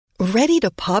Ready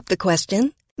to pop the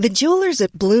question? The jewelers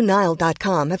at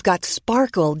BlueNile.com have got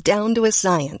sparkle down to a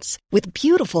science with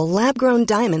beautiful lab-grown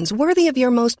diamonds worthy of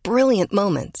your most brilliant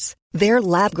moments. Their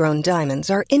lab-grown diamonds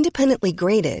are independently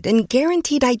graded and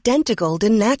guaranteed identical to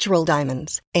natural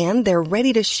diamonds, and they're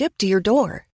ready to ship to your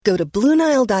door. Go to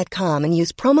BlueNile.com and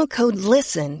use promo code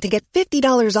LISTEN to get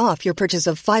 $50 off your purchase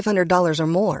of $500 or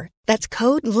more. That's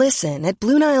code LISTEN at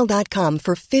BlueNile.com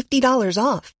for $50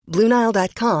 off.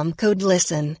 BlueNile.com, code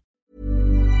LISTEN.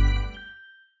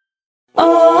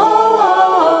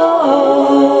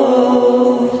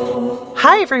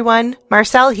 Hi everyone,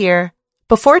 Marcel here.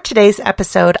 Before today's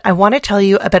episode, I want to tell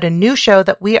you about a new show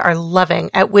that we are loving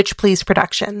at Witch Please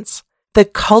Productions, the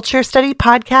Culture Study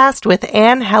Podcast with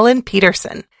Anne Helen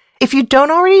Peterson. If you don't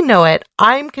already know it,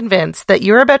 I'm convinced that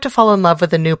you're about to fall in love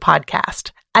with a new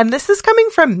podcast. And this is coming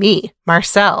from me,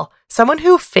 Marcel, someone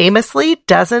who famously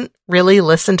doesn't really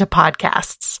listen to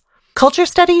podcasts. Culture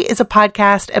Study is a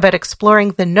podcast about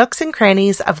exploring the nooks and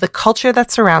crannies of the culture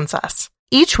that surrounds us.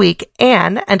 Each week,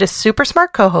 Anne and a super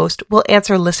smart co-host will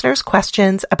answer listeners'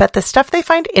 questions about the stuff they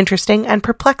find interesting and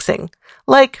perplexing.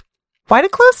 Like, why do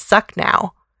clothes suck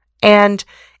now? And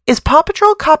is Paw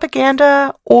Patrol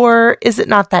propaganda, or is it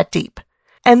not that deep?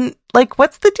 And,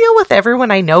 what's the deal with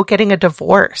everyone I know getting a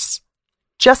divorce?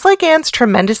 Just like Anne's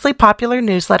tremendously popular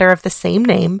newsletter of the same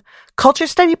name, Culture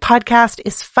Study Podcast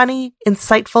is funny,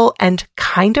 insightful, and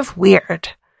kind of weird.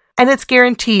 And it's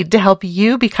guaranteed to help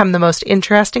you become the most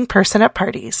interesting person at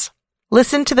parties.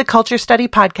 Listen to the Culture Study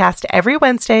Podcast every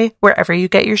Wednesday, wherever you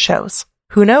get your shows.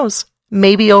 Who knows?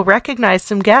 Maybe you'll recognize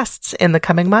some guests in the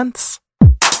coming months.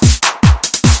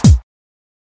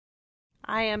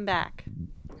 I am back.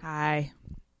 Hi.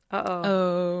 Uh-oh.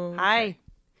 Oh. Hi.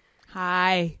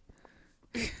 Hi.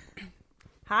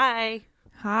 Hi.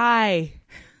 Hi.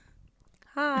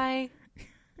 Hi.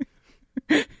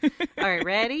 All right,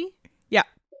 ready? Yeah.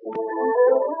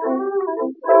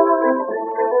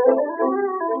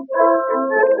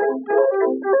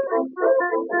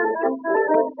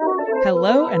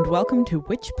 Hello and welcome to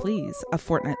Witch Please, a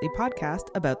fortnightly podcast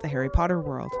about the Harry Potter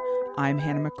world. I'm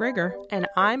Hannah McGregor. And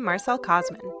I'm Marcel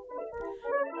Cosman.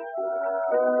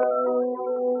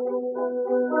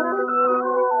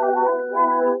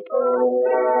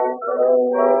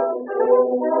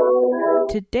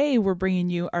 Today we're bringing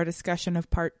you our discussion of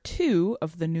part 2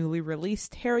 of the newly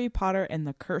released Harry Potter and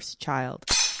the Cursed Child.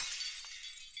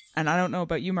 And I don't know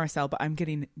about you, Marcel, but I'm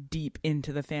getting deep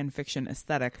into the fan fiction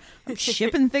aesthetic. I'm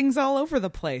shipping things all over the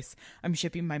place. I'm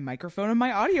shipping my microphone and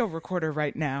my audio recorder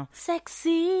right now. Sexy.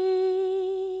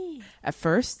 At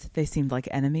first, they seemed like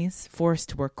enemies, forced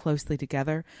to work closely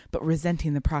together, but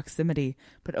resenting the proximity.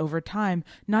 But over time,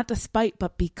 not despite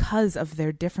but because of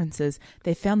their differences,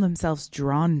 they found themselves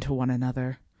drawn to one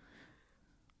another.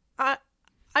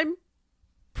 I'm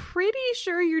pretty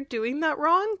sure you're doing that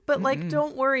wrong, but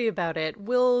don't worry about it.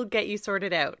 We'll get you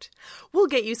sorted out. We'll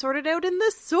get you sorted out in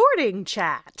the sorting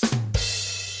chat.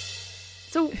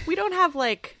 So we don't have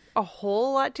a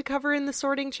whole lot to cover in the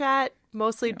sorting chat,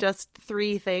 mostly just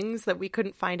 3 things that we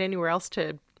couldn't find anywhere else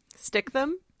to stick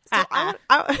them. So I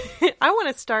want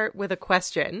to start with a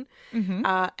question,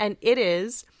 and it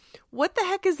is, what the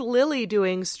heck is Lily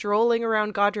doing strolling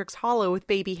around Godric's Hollow with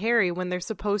baby Harry when they're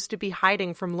supposed to be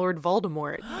hiding from Lord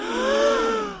Voldemort?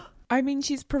 I mean,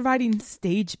 she's providing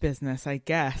stage business, I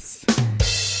guess.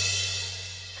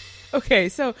 Okay,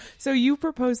 so you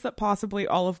propose that possibly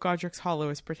all of Godric's Hollow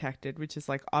is protected, which is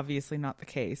obviously not the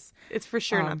case. It's for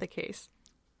sure not the case.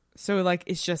 So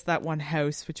it's just that one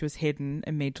house which was hidden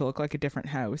and made to look like a different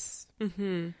house.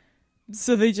 Mm-hmm.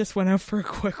 So they just went out for a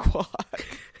quick walk.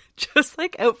 Just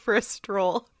out for a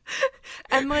stroll.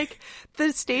 And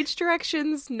the stage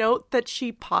directions note that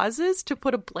she pauses to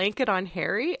put a blanket on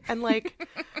Harry, and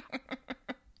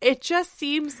it just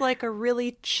seems like a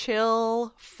really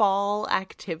chill fall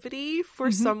activity for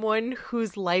someone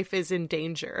whose life is in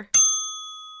danger.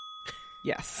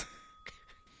 Yes.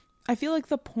 I feel like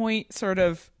the point sort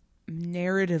of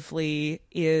narratively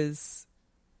is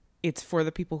it's for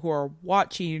the people who are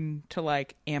watching to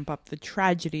amp up the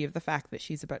tragedy of the fact that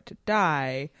she's about to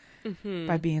die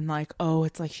by being oh,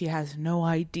 it's she has no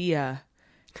idea.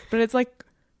 But it's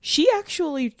she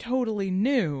actually totally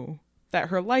knew that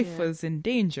her life was in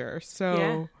danger.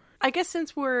 So I guess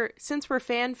since we're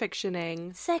fan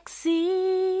fictioning sexy,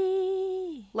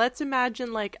 let's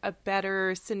imagine a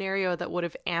better scenario that would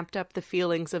have amped up the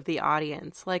feelings of the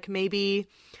audience. Maybe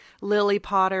Lily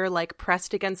Potter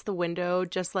pressed against the window,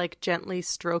 just gently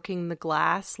stroking the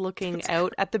glass, looking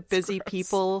out at the busy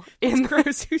people in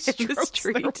the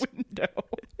street. Window.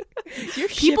 You're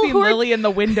shipping Lily in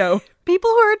the window. People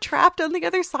who are trapped on the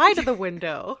other side of the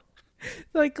window.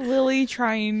 Like Lily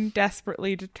trying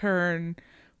desperately to turn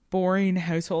boring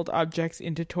household objects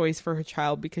into toys for her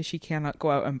child because she cannot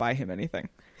go out and buy him anything.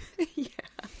 Yeah.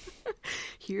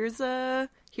 Here's a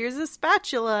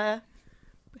spatula,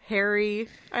 Harry.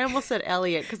 I almost said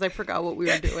Elliot because I forgot what we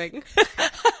were doing.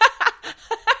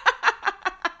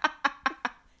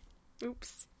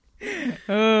 Oops.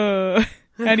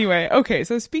 Anyway, okay,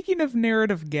 so speaking of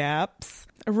narrative gaps,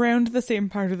 around the same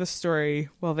part of the story,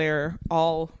 while they're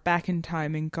all back in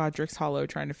time in Godric's Hollow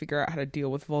trying to figure out how to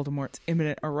deal with Voldemort's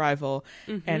imminent arrival,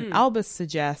 and Albus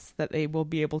suggests that they will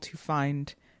be able to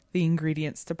find the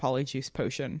ingredients to Polyjuice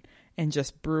Potion and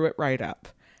just brew it right up.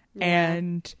 Yeah.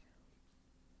 And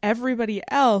everybody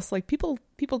else, like people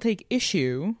take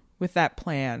issue with that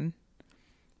plan,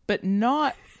 but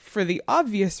not for the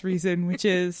obvious reason, which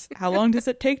is how long does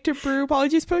it take to brew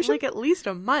Polyjuice Potion? Like at least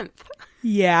a month.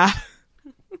 Yeah.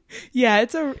 Yeah,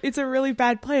 it's a really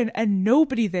bad plan, and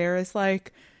nobody there is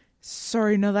like,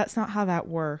 sorry, no, that's not how that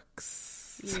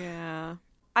works. Yeah.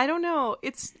 I don't know.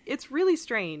 It's really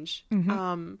strange.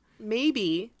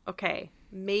 Maybe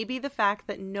the fact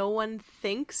that no one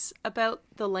thinks about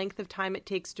the length of time it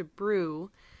takes to brew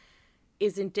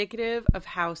is indicative of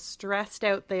how stressed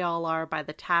out they all are by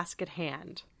the task at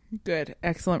hand. Good.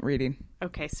 Excellent reading.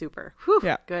 Okay, super. Whew,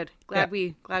 yeah. Good. Glad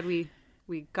we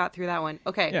got through that one.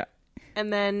 Okay. Yeah.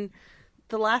 And then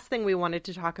the last thing we wanted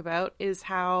to talk about is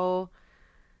how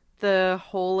the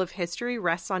whole of history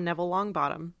rests on Neville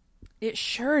Longbottom. It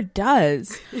sure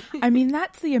does. I mean,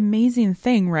 that's the amazing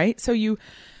thing, right? So you're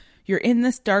in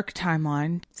this dark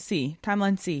timeline C,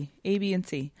 A, B, and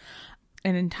C.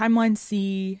 And in timeline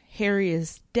C, Harry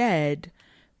is dead,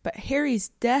 but Harry's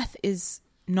death is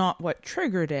not what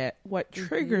triggered it. What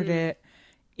triggered it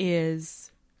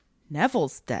is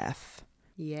Neville's death.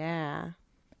 Yeah.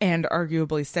 And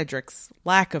arguably Cedric's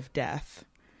lack of death.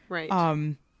 Right.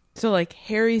 So like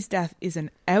Harry's death is an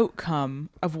outcome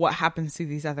of what happens to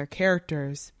these other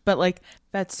characters. But like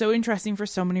that's so interesting for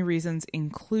so many reasons,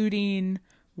 including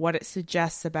what it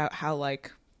suggests about how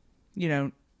like, you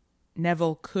know,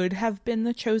 Neville could have been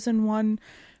the chosen one,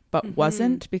 but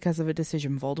wasn't because of a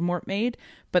decision Voldemort made.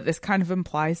 But this kind of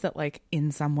implies that like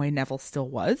in some way Neville still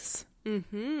was.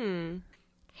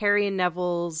 Harry and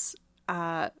Neville's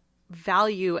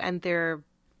value and their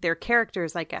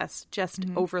characters, I guess, just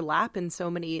overlap in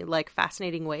so many like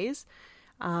fascinating ways.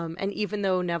 And even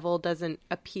though Neville doesn't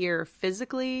appear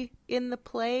physically in the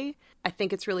play, I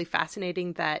think it's really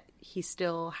fascinating that he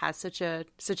still has such a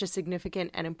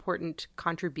significant and important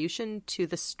contribution to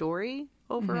the story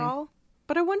overall.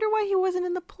 But I wonder why he wasn't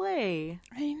in the play.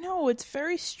 I know, it's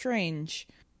very strange.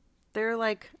 There are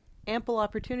like ample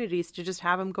opportunities to just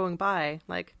have him going by,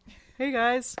 like, hey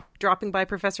guys, dropping by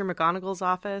Professor McGonagall's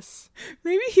office.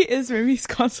 Maybe he is. Maybe he's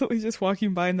constantly just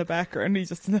walking by in the background. He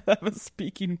just doesn't have a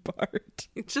speaking part.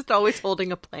 He's just always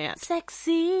holding a plant.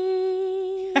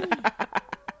 Sexy.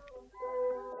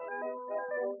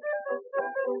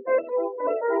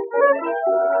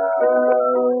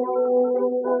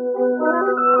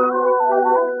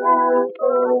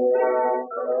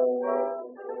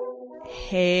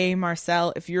 Hey,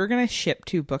 Marcel, if you were going to ship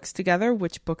two books together,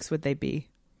 which books would they be?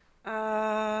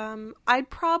 I'd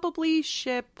probably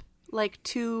ship like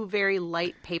two very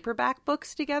light paperback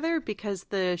books together because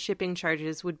the shipping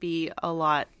charges would be a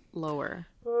lot lower.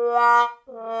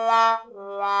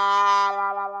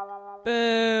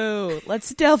 Boo!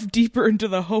 Let's delve deeper into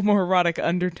the homoerotic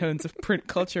undertones of print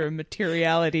culture and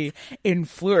materiality in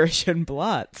Flourish and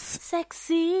Blots.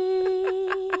 Sexy!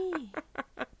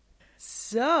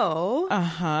 So...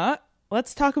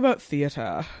 Let's talk about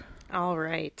theater. All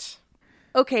right.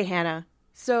 Okay, Hannah.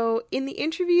 So in the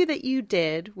interview that you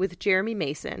did with Jeremy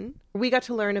Mason, we got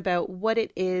to learn about what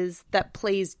it is that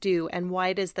plays do and why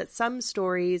it is that some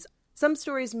stories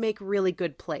make really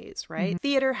good plays, right?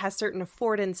 Theater has certain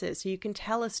affordances, so you can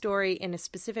tell a story in a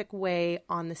specific way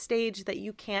on the stage that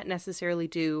you can't necessarily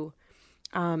do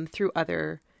through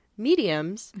other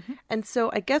mediums. And so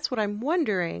I guess what I'm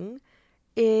wondering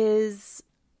is,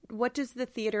 what does the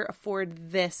theater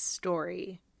afford this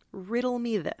story? Riddle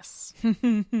me this.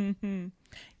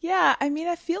 Yeah, I mean,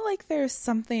 I feel like there's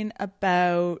something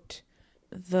about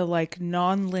the like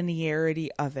non-linearity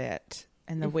of it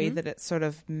and the way that it's sort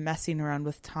of messing around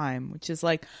with time, which is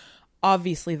like,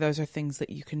 obviously those are things that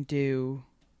you can do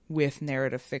with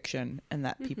narrative fiction and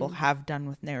that people have done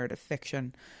with narrative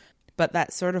fiction. But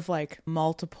that sort of like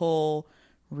multiple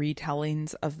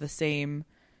retellings of the same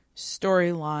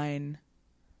storyline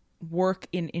work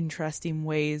in interesting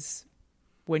ways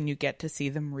when you get to see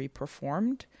them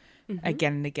reperformed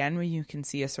again and again, where you can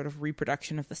see a sort of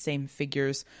reproduction of the same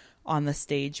figures on the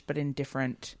stage, but in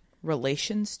different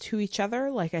relations to each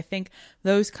other. Like, I think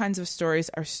those kinds of stories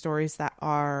are stories that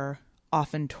are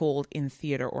often told in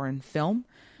theater or in film.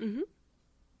 Mm-hmm.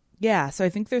 Yeah, so I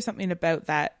think there's something about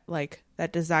that, like,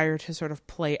 that desire to sort of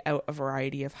play out a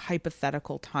variety of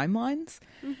hypothetical timelines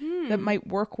that might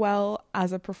work well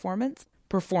as a performance,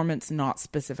 not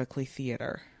specifically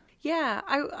theater. Yeah,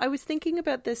 I was thinking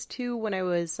about this too when I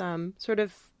was sort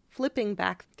of flipping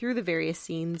back through the various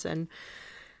scenes, and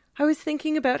I was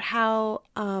thinking about how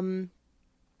I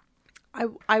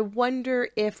wonder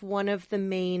if one of the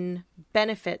main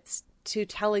benefits to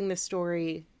telling the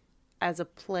story as a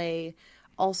play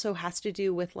also has to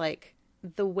do with like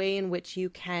the way in which you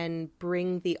can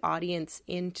bring the audience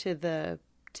into the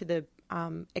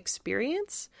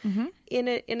experience in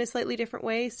a slightly different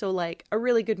way. So like a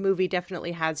really good movie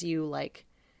definitely has you like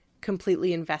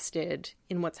completely invested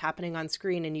in what's happening on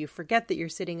screen and you forget that you're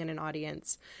sitting in an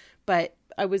audience. But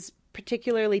I was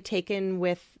particularly taken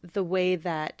with the way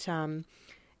that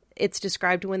it's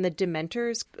described when the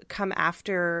Dementors come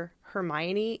after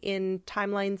Hermione in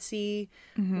Timeline C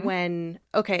when,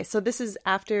 okay, so this is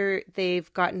after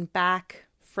they've gotten back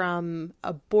from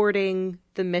aborting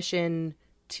the mission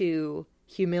to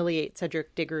humiliate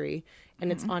Cedric Diggory,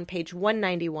 and it's on page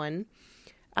 191,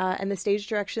 and the stage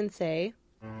directions say,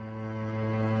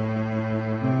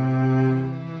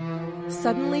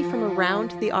 "Suddenly from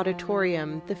around the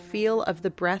auditorium, the feel of the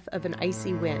breath of an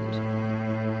icy wind.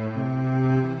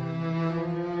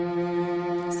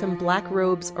 Some black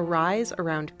robes arise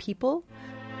around people,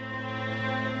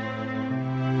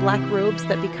 black robes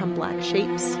that become black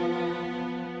shapes,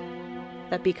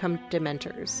 that become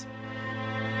Dementors."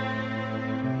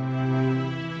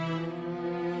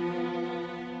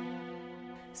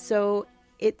 So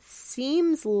it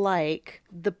seems like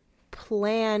the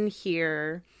plan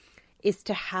here is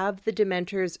to have the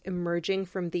Dementors emerging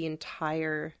from the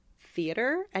entire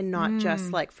theater and not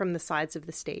just like from the sides of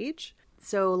the stage.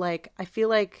 So like I feel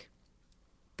like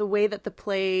the way that the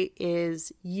play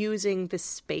is using the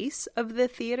space of the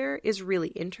theater is really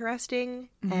interesting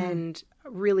and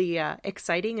really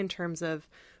exciting in terms of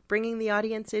bringing the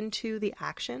audience into the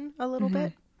action a little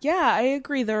bit. Yeah, I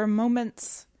agree. There are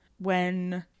moments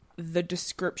when the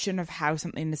description of how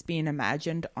something is being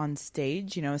imagined on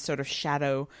stage, you know, a sort of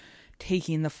shadow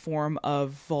taking the form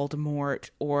of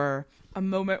Voldemort, or a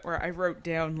moment where I wrote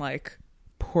down like,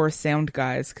 poor sound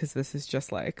guys, because this is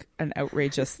just like an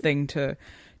outrageous thing to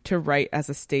write as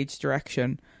a stage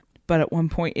direction. But at one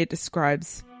point it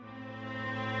describes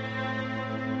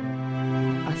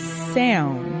a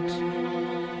sound.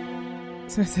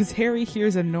 So it says, Harry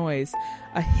hears a noise,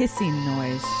 a hissing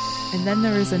noise, and then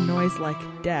there is a noise like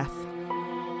death,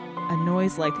 a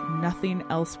noise like nothing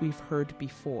else we've heard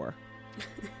before.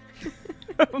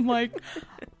 I'm like,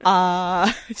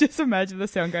 just imagine the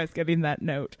sound guys getting that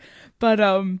note. But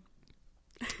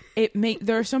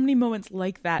there are so many moments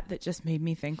like that that just made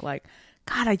me think like,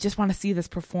 God, I just want to see this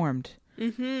performed.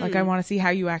 Like I want to see how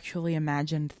you actually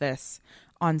imagined this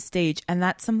on stage. And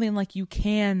that's something like you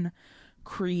can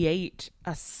create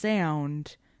a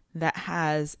sound that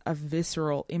has a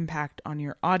visceral impact on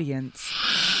your audience,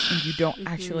 and you don't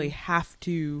actually have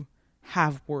to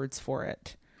have words for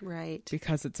it. Right.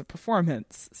 Because it's a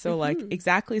performance. So like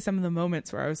exactly some of the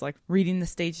moments where I was like reading the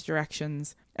stage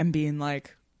directions and being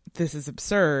like, this is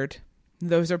absurd.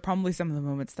 Those are probably some of the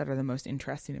moments that are the most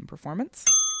interesting in performance.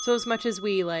 So as much as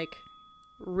we like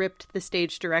ripped the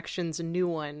stage directions a new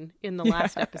one in the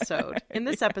last episode, in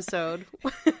this episode,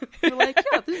 we're like,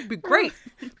 yeah, this would be great.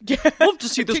 Love to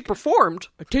see this performed.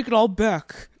 I take it all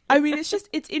back. I mean,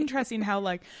 it's interesting how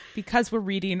like, because we're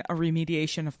reading a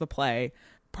remediation of the play,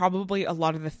 probably a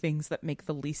lot of the things that make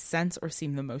the least sense or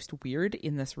seem the most weird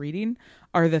in this reading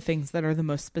are the things that are the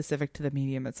most specific to the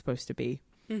medium it's supposed to be.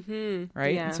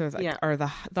 Right? Yeah. And so it's like, are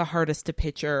the hardest to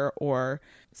picture, or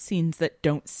scenes that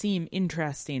don't seem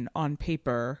interesting on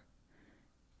paper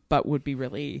but would be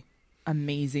really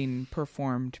amazing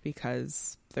performed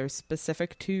because they're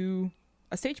specific to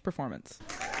a stage performance.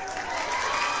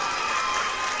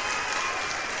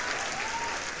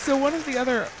 So one of the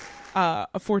other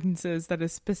affordances that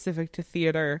is specific to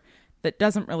theater that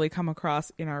doesn't really come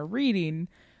across in our reading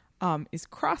is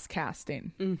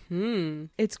cross-casting.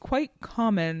 It's quite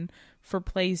common for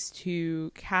plays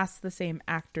to cast the same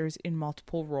actors in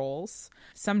multiple roles.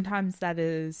 Sometimes that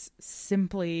is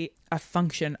simply a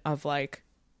function of like,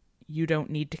 you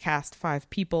don't need to cast 5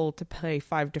 people to play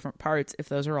 5 different parts if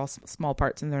those are all small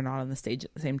parts and they're not on the stage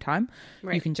at the same time.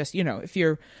 Right. You can just, you know, if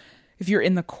you're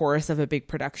in the chorus of a big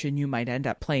production, you might end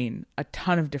up playing a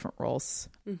ton of different roles.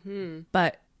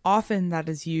 But often that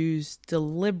is used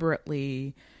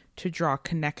deliberately to draw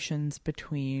connections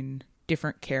between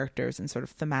different characters and sort of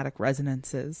thematic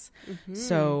resonances.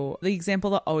 So the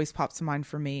example that always pops to mind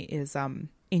for me is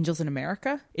Angels in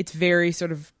America. It's very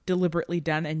sort of deliberately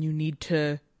done, and you need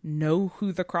to know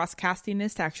who the cross-casting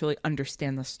is to actually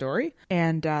understand the story.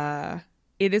 And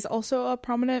it is also a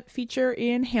prominent feature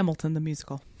in Hamilton, the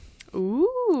musical.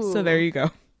 Ooh. So there you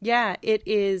go. Yeah, it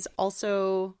is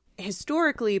also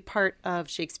historically part of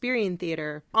Shakespearean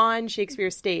theater. On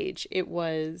Shakespeare's stage, it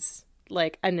was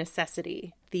like a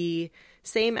necessity. The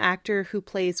same actor who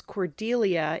plays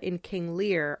Cordelia in King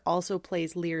Lear also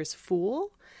plays Lear's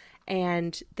fool.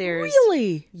 And there's...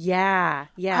 Really? Yeah.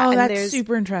 Oh, and that's there's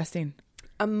super interesting.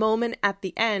 a moment at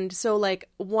the end. So, like,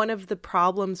 one of the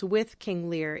problems with King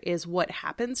Lear is what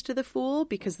happens to the fool,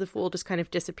 because the fool just kind of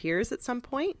disappears at some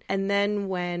point. And then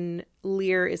when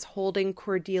Lear is holding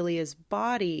Cordelia's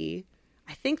body,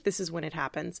 I think this is when it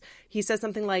happens, he says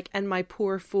something like, "And my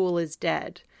poor fool is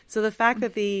dead." So the fact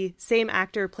that the same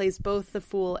actor plays both the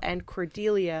fool and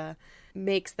Cordelia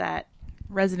makes that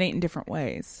Resonate in different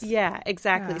ways. Yeah,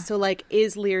 exactly. Yeah. So, like,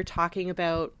 is Lear talking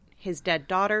about his dead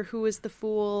daughter who is the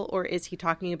fool, or is he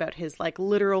talking about his, like,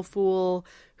 literal fool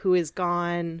who is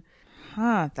gone?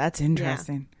 Huh, that's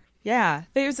interesting. Yeah,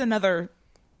 there's another,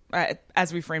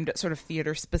 as we framed it, sort of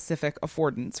theater-specific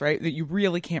affordance, right? That you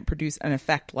really can't produce an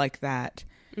effect like that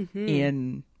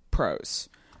in prose.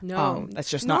 No. That's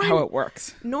just not how it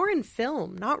works. Nor in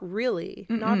film. Not really.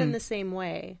 Not in the same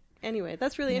way. Anyway,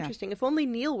 that's really interesting. If only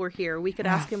Neil were here, we could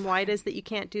ask him why it is that you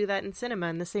can't do that in cinema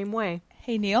in the same way.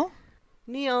 Hey, Neil.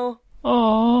 Neil.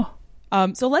 Oh.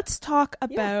 So let's talk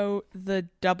about the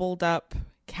doubled up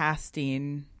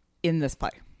casting in this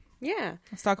play. Yeah.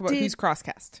 Let's talk about who's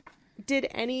crosscast. Did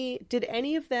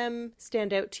any of them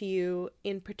stand out to you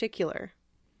in particular?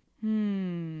 I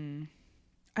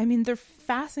mean, they're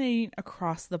fascinating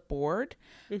across the board.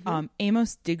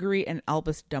 Amos Diggory and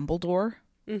Albus Dumbledore.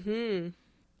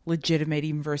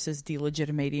 Legitimating versus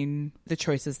delegitimating the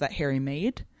choices that Harry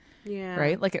made. Yeah.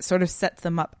 Right? Like, it sort of sets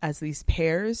them up as these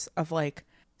pairs of, like,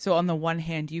 so on the one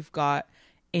hand, you've got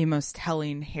Amos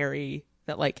telling Harry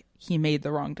that, like, he made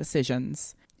the wrong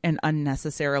decisions and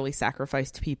unnecessarily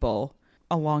sacrificed people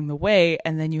along the way.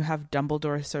 And then you have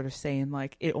Dumbledore sort of saying,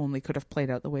 like, it only could have played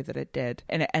out the way that it did.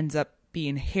 And it ends up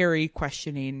being Harry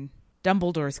questioning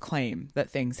Dumbledore's claim that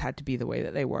things had to be the way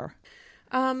that they were.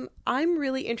 I'm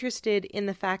really interested in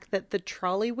the fact that the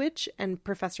Trolley Witch and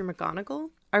Professor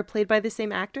McGonagall are played by the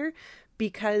same actor,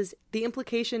 because the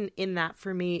implication in that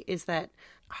for me is that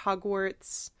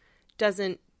Hogwarts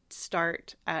doesn't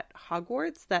start at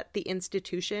Hogwarts, that the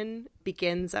institution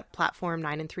begins at platform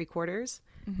 9 3/4.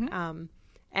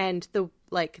 And the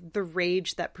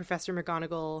rage that Professor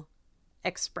McGonagall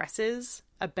expresses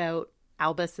about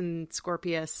Albus and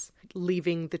Scorpius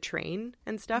leaving the train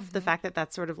and stuff, the fact that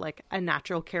that's sort of like a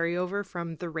natural carryover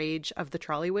from the rage of the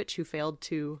Trolley Witch who failed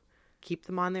to keep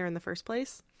them on there in the first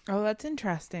place. Oh, that's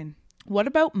interesting. What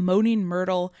about Moaning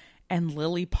Myrtle and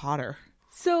Lily Potter?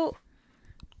 So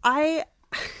I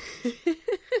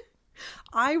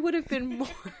would have been more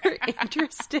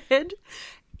interested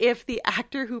if the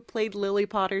actor who played Lily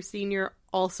Potter Sr.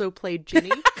 also played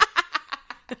Ginny.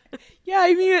 Yeah,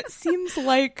 I mean, it seems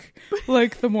like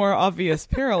the more obvious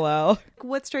parallel.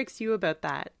 What strikes you about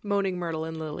that, Moaning Myrtle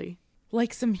and Lily?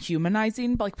 Like some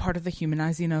humanizing, like part of the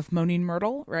humanizing of Moaning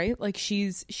Myrtle, right? Like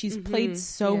she's played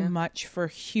so much for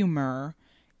humor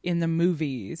in the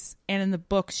movies, and in the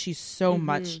books she's so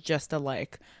much just a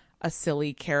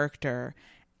silly character.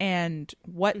 And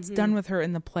what's done with her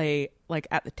in the play, like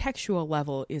at the textual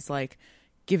level, is like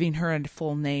giving her a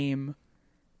full name,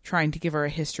 trying to give her a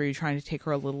history, trying to take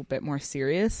her a little bit more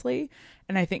seriously.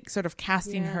 And I think sort of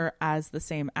casting her as the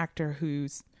same actor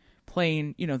who's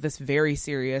playing, you know, this very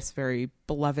serious, very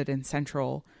beloved and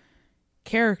central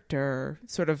character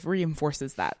sort of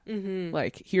reinforces that.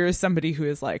 Like, here is somebody who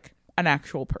is like an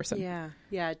actual person. Yeah,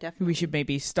 definitely. Who we should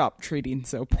maybe stop treating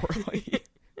so poorly.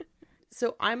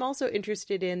 So I'm also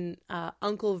interested in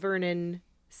Uncle Vernon,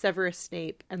 Severus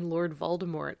Snape, and Lord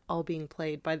Voldemort all being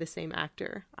played by the same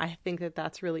actor. I think that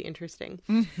that's really interesting.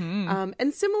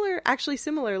 And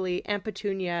similarly, Aunt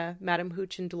Petunia, Madam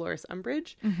Hooch, and Dolores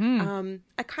Umbridge.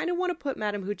 I kind of want to put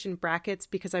Madam Hooch in brackets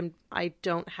because I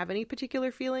don't have any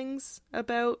particular feelings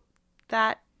about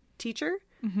that teacher.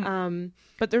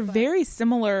 But they're very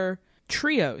similar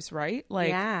trios, right?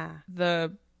 Like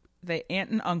the aunt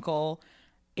and uncle,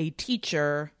 a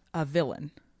teacher, a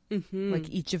villain. Like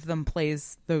each of them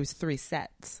plays those three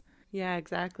sets. Yeah,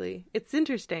 exactly. It's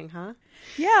interesting, huh?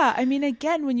 Yeah, I mean,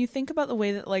 again, when you think about the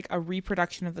way that like a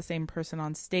reproduction of the same person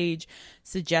on stage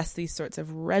suggests these sorts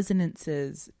of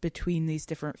resonances between these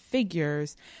different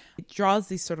figures, it draws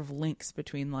these sort of links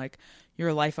between like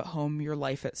your life at home, your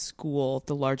life at school,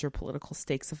 the larger political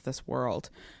stakes of this world.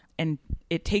 And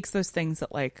it takes those things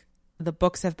that like the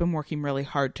books have been working really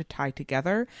hard to tie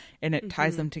together, and it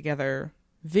ties them together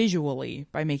visually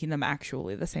by making them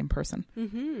actually the same person.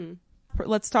 Mm-hmm.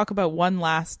 Let's talk about one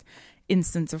last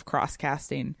instance of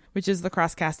cross-casting, which is the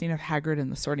cross-casting of Hagrid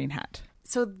and the Sorting Hat.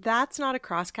 So that's not a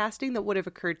cross-casting that would have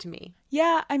occurred to me.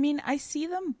 Yeah, I mean, I see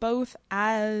them both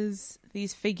as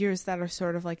these figures that are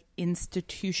sort of like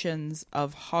institutions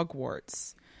of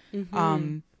Hogwarts,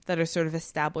 that are sort of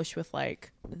established with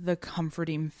like the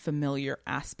comforting, familiar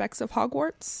aspects of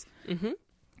Hogwarts,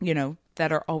 you know,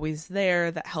 that are always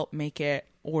there, that help make it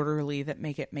orderly, that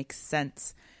make it make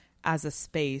sense as a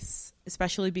space,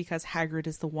 especially because Hagrid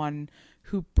is the one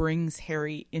who brings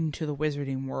Harry into the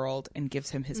wizarding world and gives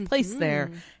him his place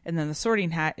there. And then the Sorting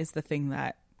Hat is the thing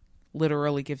that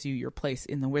literally gives you your place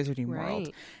in the wizarding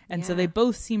world. And so they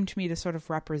both seem to me to sort of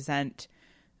represent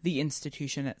the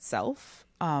institution itself,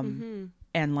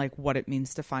 and like what it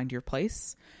means to find your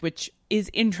place, which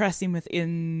is interesting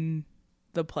within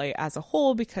the play as a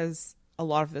whole, because a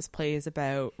lot of this play is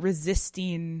about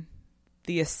resisting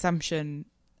the assumption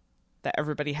that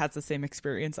everybody has the same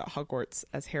experience at Hogwarts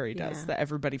as Harry does, that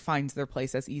everybody finds their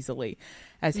place as easily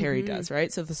as Harry does,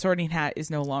 right? So the Sorting Hat is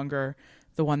no longer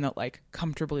the one that like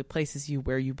comfortably places you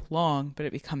where you belong, but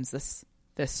it becomes this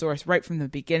source right from the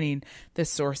beginning,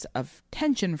 this source of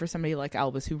tension for somebody like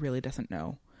Albus who really doesn't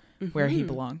know where he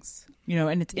belongs. You know,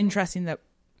 and it's interesting that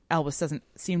Albus doesn't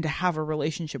seem to have a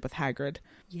relationship with Hagrid.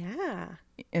 Yeah.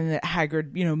 And that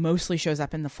Hagrid, you know, mostly shows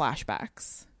up in the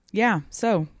flashbacks. Yeah,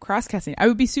 so cross-casting. I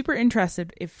would be super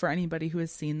interested if for anybody who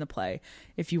has seen the play,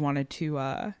 if you wanted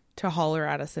to holler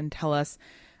at us and tell us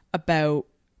about,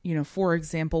 you know, for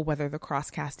example, whether the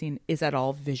cross-casting is at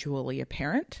all visually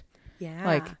apparent. Yeah.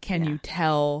 Like, can you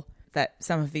tell that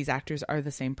some of these actors are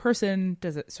the same person?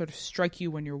 Does it sort of strike you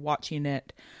when you're watching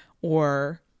it?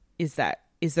 Or is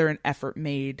there an effort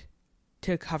made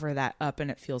to cover that up and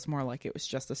it feels more like it was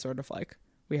just a sort of like,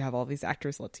 we have all these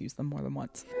actors, let's use them more than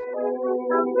once?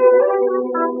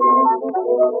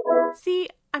 See,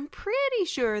 I'm pretty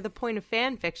sure the point of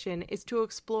fan fiction is to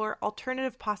explore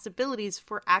alternative possibilities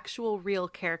for actual real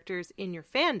characters in your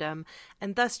fandom,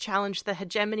 and thus challenge the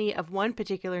hegemony of one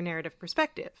particular narrative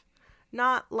perspective.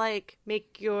 Not like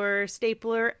make your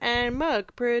stapler and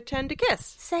mug pretend to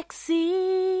kiss. Sexy.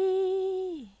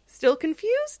 Still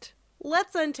confused?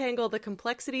 Let's untangle the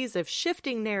complexities of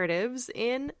shifting narratives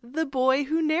in The Boy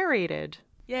Who Narrated.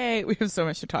 Yay, we have so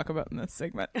much to talk about in this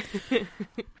segment.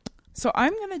 So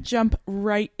I'm going to jump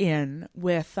right in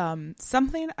with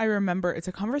something I remember. It's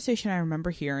a conversation I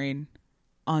remember hearing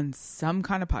on some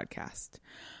kind of podcast.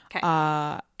 Okay.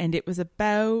 And it was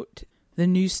about the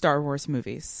new Star Wars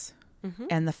movies.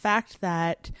 And the fact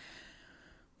that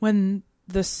when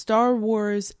the Star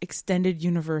Wars Extended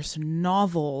Universe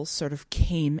novels sort of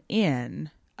came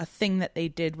in, a thing that they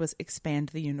did was expand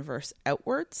the universe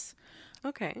outwards.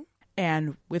 Okay.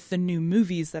 And with the new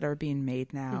movies that are being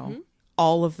made now,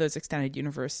 all of those Extended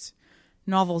Universe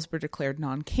novels were declared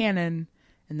non-canon,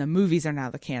 and the movies are now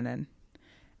the canon.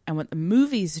 And what the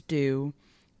movies do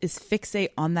is fixate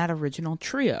on that original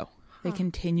trio. They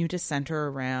continue to center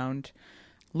around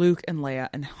Luke and Leia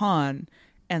and Han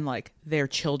and like their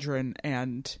children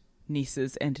and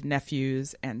nieces and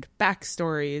nephews and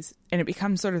backstories. And it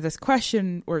becomes sort of this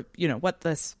question, or, you know,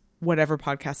 whatever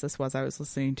podcast this was I was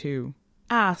listening to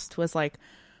asked was like,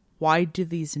 why do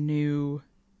these new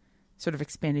sort of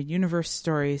expanded universe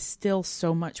stories still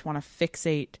so much want to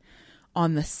fixate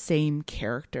on the same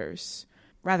characters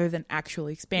rather than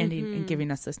actually expanding and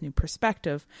giving us this new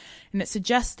perspective? And it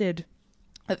suggested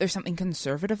that there's something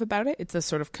conservative about it. It's a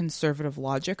sort of conservative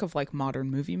logic of like modern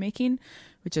movie making,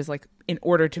 which is like, in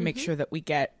order to make sure that we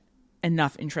get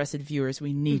enough interested viewers,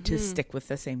 we need to stick with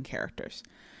the same characters.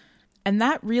 And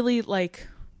that really, like,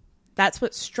 that's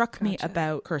what struck me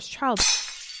about Cursed Child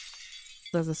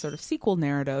as a sort of sequel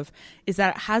narrative, is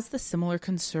that it has the similar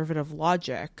conservative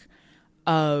logic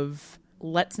of,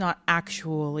 let's not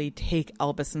actually take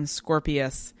Albus and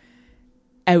Scorpius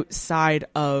outside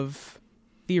of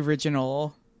the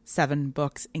original 7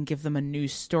 books and give them a new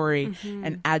story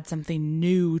and add something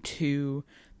new to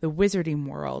the wizarding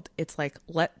world. It's like,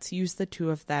 let's use the two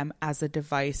of them as a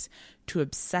device to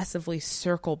obsessively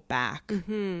circle back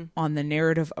on the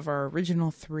narrative of our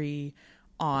original 3,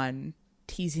 on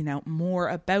teasing out more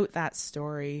about that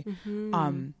story,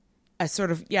 a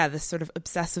sort of, this sort of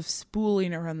obsessive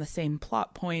spooling around the same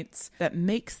plot points that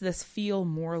makes this feel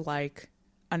more like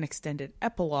an extended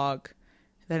epilogue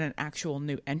than an actual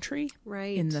new entry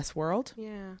in this world.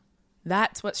 Yeah.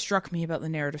 That's what struck me about the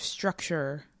narrative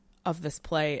structure of this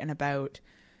play and about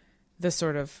the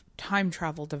sort of time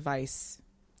travel device.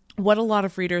 What a lot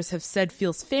of readers have said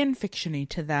feels fan fiction-y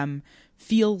to them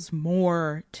feels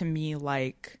more to me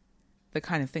like the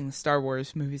kind of thing the Star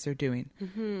Wars movies are doing,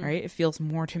 right? It feels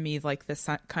more to me like this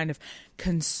kind of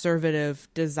conservative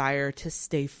desire to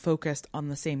stay focused on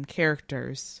the same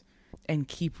characters and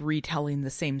keep retelling the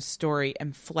same story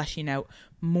and fleshing out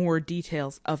more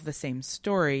details of the same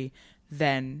story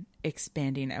than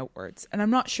expanding outwards. And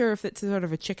I'm not sure if it's sort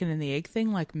of a chicken and the egg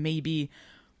thing, like maybe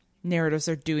narratives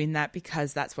are doing that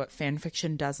because that's what fan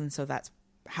fiction does, and so that's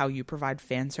how you provide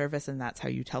fan service and that's how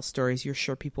you tell stories you're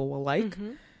sure people will like.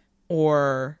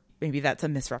 Or maybe that's a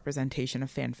misrepresentation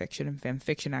of fan fiction, and fan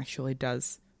fiction actually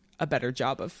does a better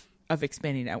job of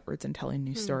expanding outwards and telling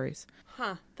new stories.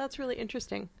 That's really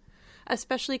interesting.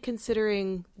 Especially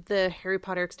considering the Harry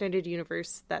Potter extended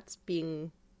universe that's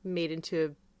being made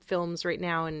into films right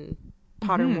now, and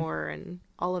Pottermore and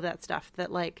all of that stuff, that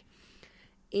like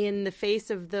in the face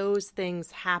of those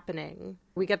things happening,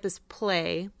 we get this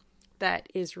play that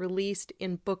is released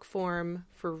in book form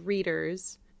for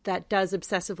readers that does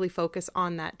obsessively focus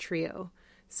on that trio.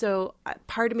 So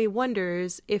part of me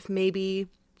wonders if maybe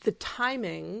the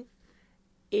timing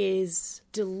is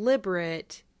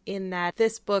deliberate in that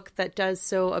this book that does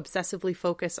so obsessively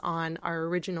focus on our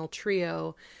original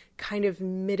trio kind of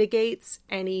mitigates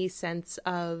any sense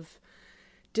of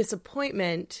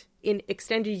disappointment in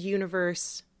extended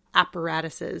universe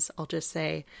apparatuses, I'll just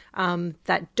say,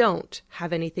 that don't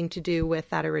have anything to do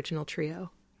with that original trio.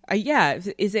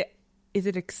 Is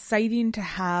it exciting to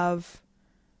have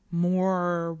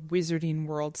more Wizarding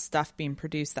World stuff being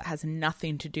produced that has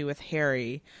nothing to do with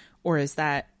Harry, or is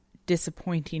that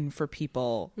disappointing for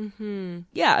people?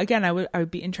 Yeah, again, I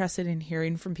would be interested in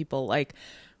hearing from people, like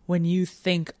when you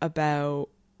think about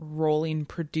Rowling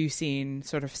producing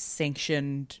sort of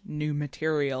sanctioned new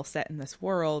material set in this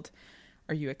world,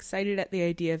 are you excited at the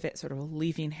idea of it sort of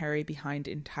leaving Harry behind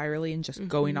entirely and just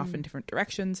going off in different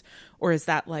directions? Or is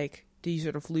that like, do you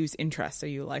sort of lose interest? Are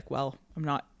you like, well, I'm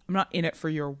not in it for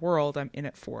your world. I'm in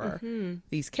it for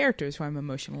these characters who I'm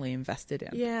emotionally invested in.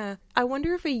 Yeah. I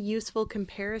wonder if a useful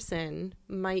comparison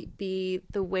might be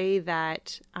the way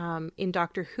that in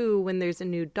Doctor Who, when there's a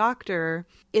new Doctor,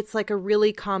 it's like a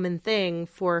really common thing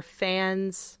for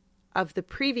fans of the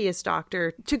previous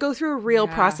Doctor to go through a real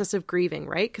process of grieving,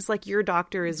 right? Because like your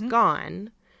Doctor is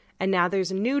gone. And now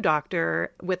there's a new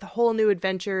Doctor with whole new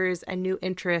adventures and new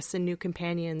interests and new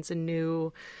companions and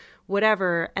new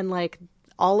whatever. And like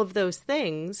all of those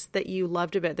things that you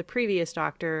loved about the previous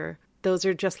Doctor, those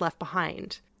are just left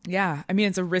behind. Yeah. I mean,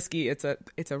 it's a risky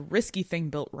thing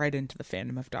built right into the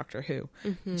fandom of Doctor Who,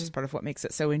 which is part of what makes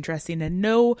it so interesting. And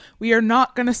no, we are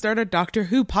not going to start a Doctor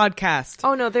Who podcast.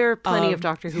 Oh, no, there are plenty of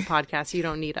Doctor Who podcasts. You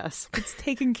don't need us. It's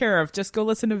taken care of. Just go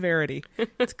listen to Verity.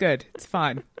 It's good. It's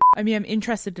fine. I mean, I'm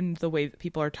interested in the way that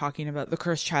people are talking about The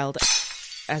Cursed Child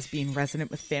as being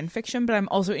resonant with fan fiction, but I'm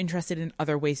also interested in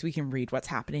other ways we can read what's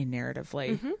happening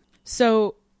narratively.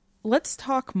 So let's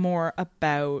talk more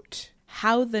about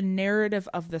how the narrative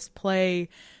of this play,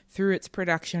 through its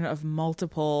production of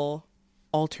multiple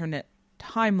alternate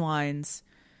timelines,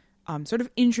 sort of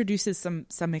introduces some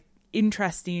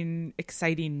interesting,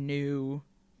 exciting new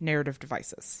narrative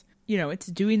devices. You know, it's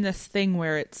doing this thing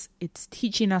where it's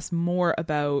teaching us more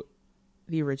about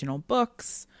the original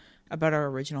books, about our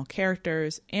original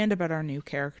characters, and about our new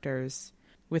characters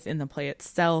within the play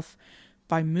itself,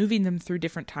 by moving them through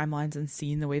different timelines and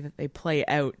seeing the way that they play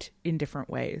out in different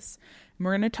ways. And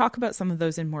we're going to talk about some of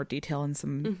those in more detail in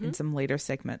some later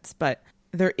segments, but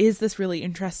there is this really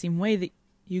interesting way that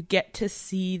you get to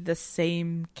see the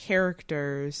same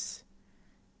characters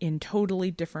in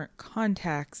totally different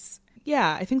contexts.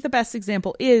 Yeah, I think the best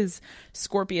example is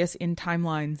Scorpius in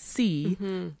Timeline C,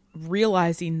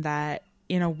 realizing that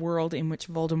in a world in which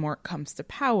Voldemort comes to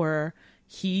power,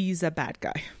 he's a bad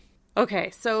guy. Okay,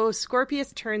 so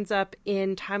Scorpius turns up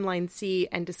in Timeline C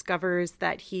and discovers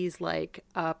that he's like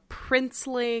a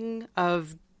princeling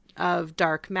of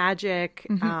dark magic.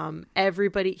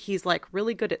 Everybody, he's like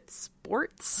really good at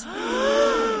sports.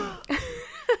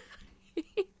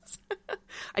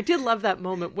 I did love that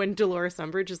moment when Dolores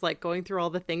Umbridge is like going through all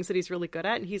the things that he's really good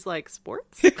at, and he's like,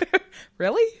 sports?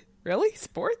 Really?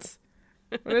 Sports?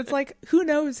 But it's like, who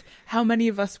knows how many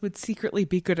of us would secretly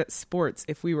be good at sports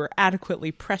if we were adequately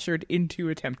pressured into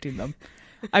attempting them.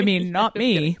 I mean, not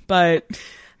me, but...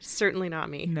 Certainly not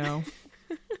me. No.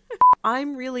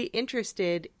 I'm really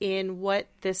interested in what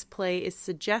this play is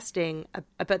suggesting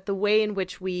about the way in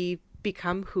which we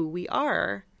become who we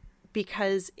are.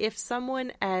 Because if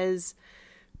someone as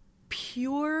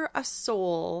pure a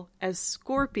soul as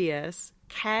Scorpius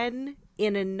can,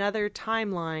 in another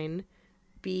timeline,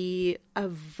 be a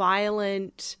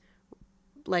violent,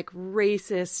 like,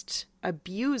 racist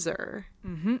abuser,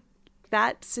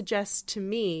 that suggests to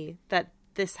me that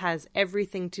this has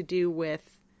everything to do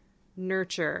with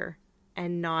nurture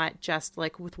and not just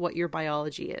like with what your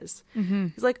biology is.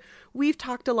 It's like, we've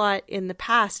talked a lot in the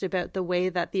past about the way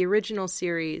that the original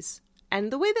series and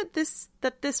the way that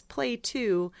this play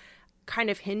too kind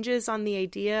of hinges on the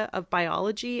idea of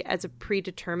biology as a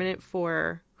predeterminant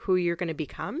for who you're going to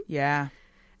become. Yeah.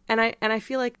 And I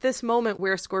feel like this moment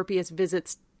where Scorpius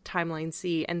visits Timeline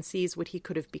C and sees what he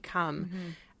could have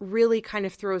become really kind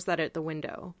of throws that out the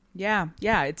window. Yeah.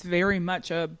 It's very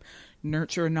much a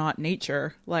nurture, not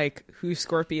nature. Like, who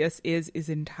Scorpius is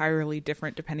entirely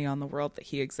different depending on the world that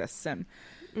he exists in.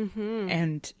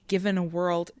 And given a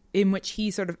world in which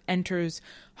he sort of enters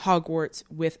Hogwarts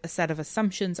with a set of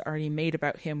assumptions already made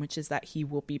about him, which is that he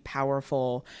will be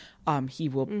powerful, he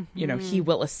will, he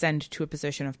will ascend to a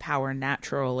position of power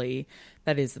naturally.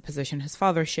 That is the position his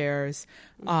father shares,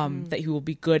 that he will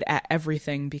be good at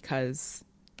everything because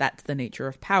that's the nature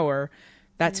of power.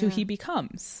 That's who he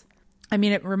becomes. I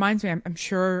mean, it reminds me, I'm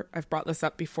sure I've brought this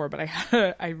up before, but I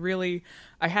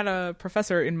had a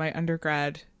professor in my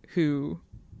undergrad who,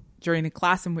 during a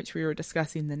class in which we were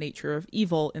discussing the nature of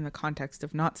evil in the context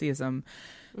of Nazism,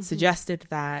 suggested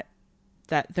that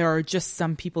there are just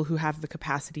some people who have the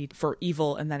capacity for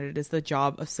evil, and that it is the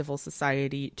job of civil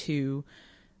society to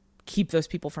keep those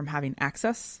people from having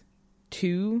access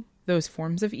to those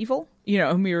forms of evil.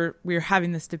 And we were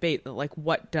having this debate that, like,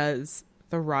 what does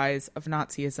the rise of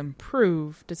Nazism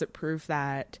prove? Does it prove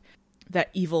that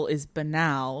evil is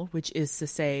banal, which is to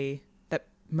say that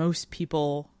most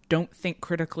people don't think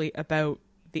critically about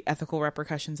the ethical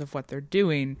repercussions of what they're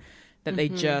doing, that they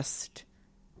just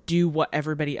do what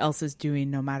everybody else is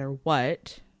doing no matter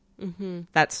what?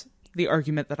 That's the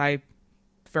argument that I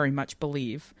very much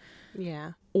believe.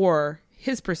 Yeah. Or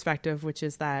his perspective, which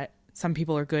is that some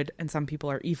people are good and some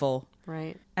people are evil.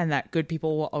 Right. And that good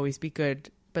people will always be good,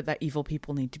 but that evil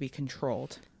people need to be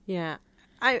controlled. Yeah.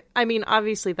 I mean,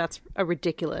 obviously that's a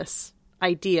ridiculous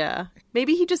idea.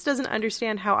 Maybe he just doesn't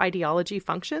understand how ideology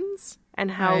functions and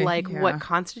how what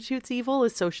constitutes evil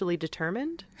is socially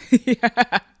determined.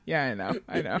 Yeah,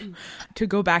 I know. To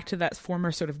go back to that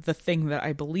former sort of the thing that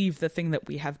I believe, the thing that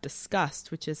we have discussed,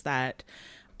 which is that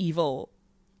evil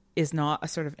is not a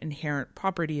sort of inherent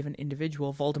property of an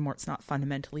individual. Voldemort's not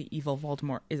fundamentally evil.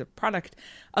 Voldemort is a product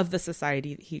of the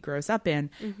society that he grows up in.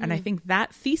 And I think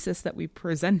that thesis that we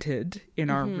presented in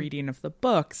our reading of the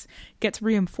books gets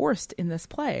reinforced in this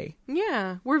play.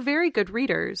 Yeah, we're very good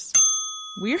readers.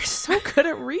 We are so good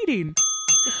at reading.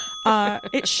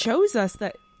 It shows us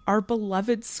that our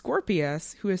beloved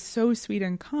Scorpius, who is so sweet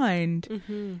and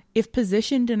kind, if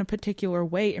positioned in a particular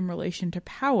way in relation to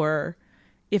power,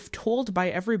 if told by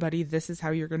everybody, this is how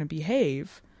you're going to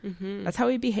behave, that's how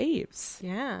he behaves.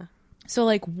 Yeah. So,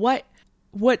 like,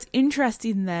 what's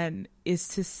interesting then is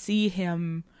to see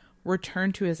him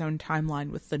return to his own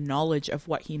timeline with the knowledge of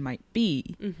what he might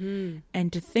be,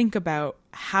 and to think about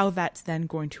how that's then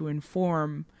going to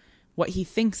inform what he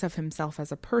thinks of himself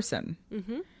as a person.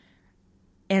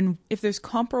 And if there's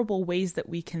comparable ways that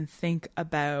we can think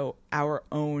about our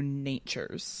own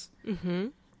natures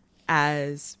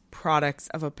as products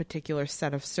of a particular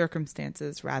set of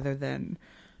circumstances rather than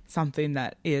something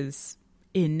that is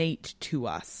innate to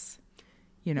us.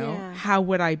 How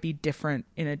would I be different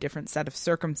in a different set of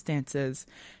circumstances,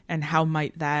 and how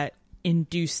might that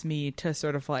induce me to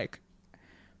sort of like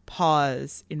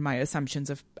pause in my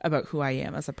assumptions about who I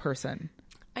am as a person?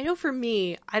 I know for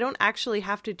me, I don't actually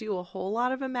have to do a whole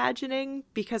lot of imagining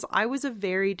because I was a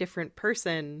very different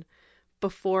person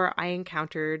before I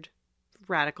encountered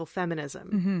radical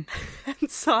feminism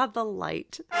and saw the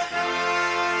light.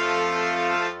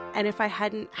 And if I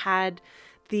hadn't had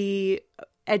the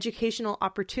educational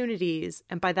opportunities,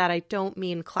 and by that I don't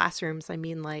mean classrooms, I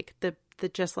mean like the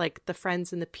just like the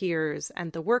friends and the peers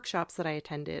and the workshops that I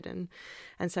attended and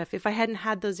stuff, if I hadn't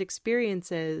had those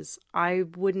experiences, I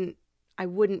wouldn't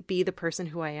be the person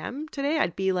who I am today.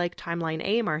 I'd be like Timeline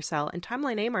A Marcel, and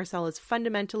Timeline A Marcel is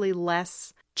fundamentally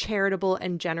less charitable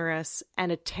and generous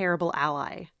and a terrible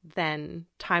ally than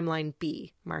Timeline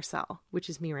B Marcel, which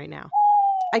is me right now.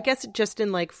 I guess just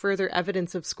in like further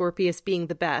evidence of Scorpius being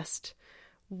the best,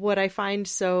 what I find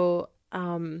so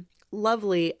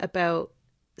lovely about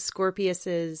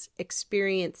Scorpius's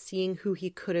experience seeing who he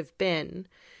could have been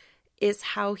is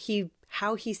how he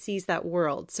sees that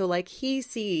world. So like he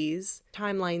sees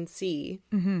timeline C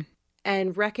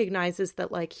and recognizes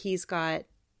that like he's got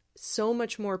so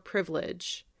much more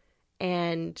privilege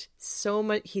and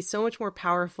he's so much more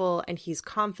powerful and he's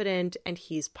confident and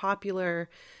he's popular,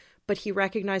 but he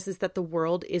recognizes that the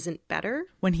world isn't better.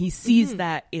 When he sees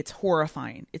that, it's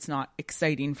horrifying. It's not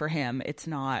exciting for him. It's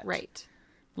not right.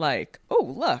 Like,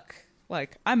 oh, look,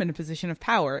 like I'm in a position of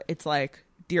power. It's like,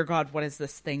 dear God, what is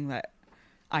this thing that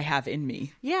I have in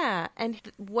me? Yeah. And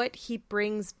what he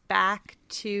brings back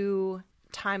to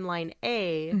timeline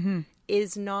A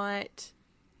is not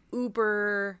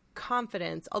uber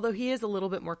confidence, although he is a little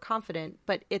bit more confident,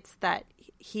 but it's that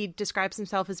he describes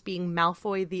himself as being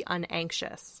Malfoy the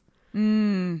unanxious,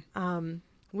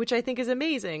 which I think is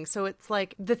amazing. So it's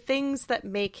like the things that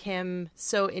make him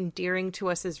so endearing to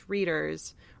us as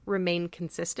readers remain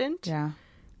consistent. Yeah.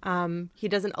 He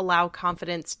doesn't allow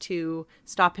confidence to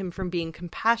stop him from being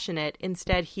compassionate.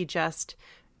 Instead, he just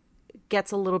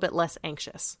gets a little bit less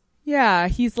anxious. Yeah,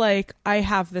 he's like, I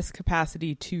have this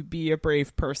capacity to be a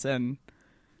brave person.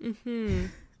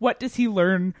 What does he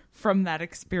learn from that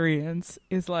experience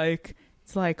is like,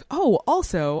 it's like, oh,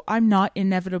 also, I'm not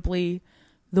inevitably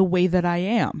the way that I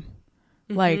am.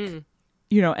 Like,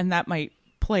 you know, and that might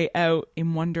play out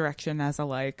in one direction as a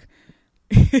like,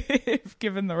 if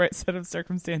given the right set of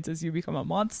circumstances, you become a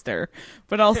monster.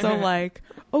 But also like,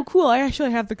 oh, cool, I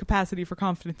actually have the capacity for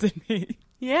confidence in me.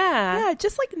 Yeah,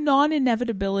 just like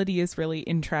non-inevitability is really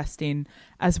interesting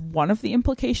as one of the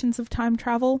implications of time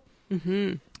travel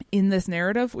in this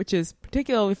narrative, which is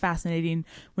particularly fascinating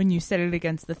when you set it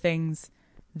against the things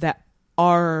that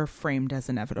are framed as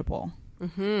inevitable.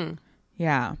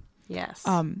 Yeah. Yes.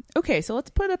 Okay, so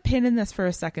let's put a pin in this for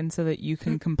a second so that you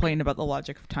can complain about the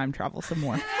logic of time travel some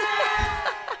more.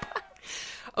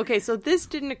 Okay, so this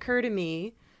didn't occur to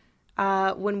me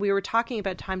when we were talking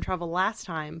about time travel last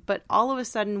time, but all of a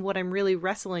sudden what I'm really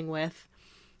wrestling with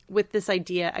this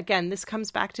idea, again, this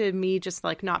comes back to me just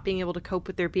like not being able to cope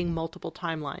with there being multiple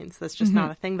timelines. That's just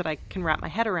not a thing that I can wrap my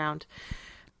head around.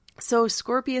 So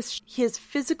Scorpius, his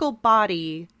physical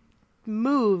body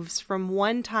moves from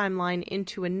one timeline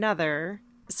into another.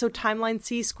 So timeline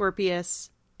C Scorpius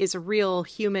is a real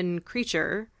human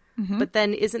creature, but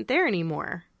then isn't there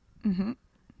anymore.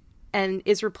 And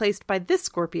is replaced by this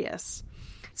Scorpius.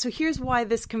 So here's why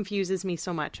this confuses me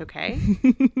so much, okay?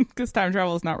 Because time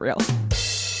travel is not real.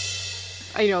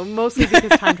 I know, mostly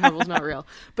because time travel is not real.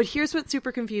 But here's what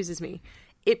super confuses me.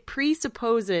 It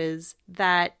presupposes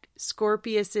that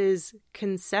Scorpius's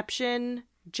conception,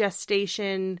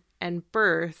 gestation, and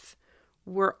birth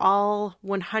were all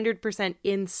 100%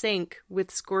 in sync with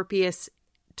Scorpius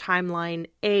timeline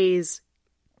A's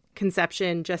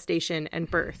conception, gestation,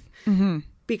 and birth.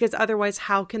 Because otherwise,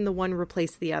 how can the one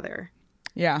replace the other?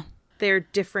 Yeah. They're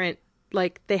different.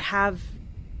 Like,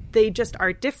 they just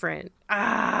are different.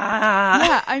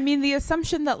 Yeah, I mean, the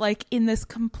assumption that, like, in this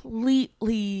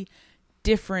completely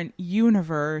different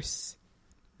universe,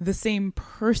 the same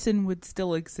person would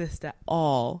still exist at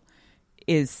all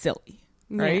is silly,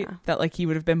 right? Yeah. That, like, he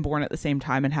would have been born at the same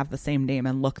time and have the same name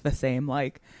and look the same.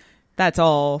 Like, that's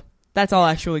all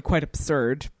actually quite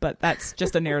absurd, but that's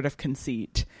just a narrative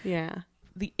conceit. Yeah.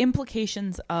 The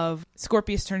implications of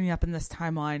Scorpius turning up in this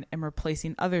timeline and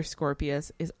replacing other Scorpius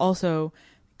is also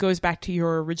goes back to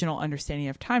your original understanding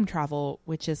of time travel,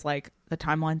 which is like the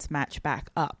timelines match back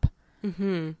up.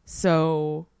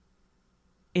 So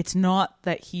it's not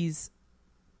that he's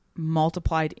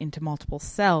multiplied into multiple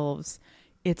selves.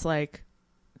 It's like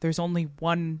there's only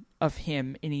one of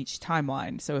him in each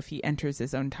timeline. So if he enters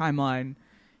his own timeline,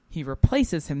 he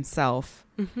replaces himself,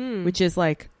 which is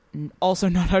like also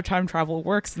not how time travel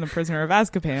works in The Prisoner of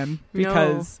Azkaban,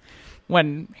 because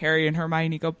when Harry and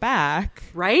Hermione go back,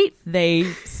 right, they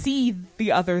see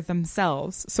the other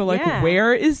themselves. So like,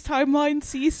 where is timeline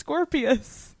C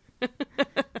Scorpius?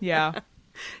 Yeah.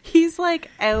 He's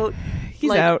like out,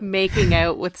 he's out making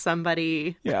out with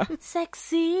somebody. Yeah.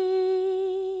 Sexy.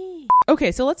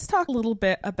 Okay, so let's talk a little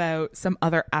bit about some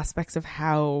other aspects of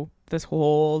how this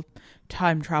whole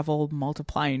time travel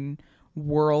multiplying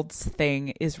worlds thing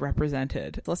is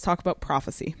represented. Let's talk about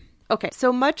prophecy. Okay,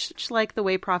 so much like the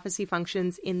way prophecy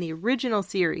functions in the original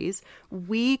series,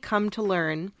 we come to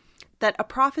learn that a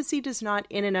prophecy does not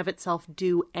in and of itself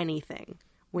do anything.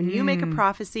 When you make a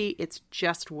prophecy, it's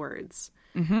just words.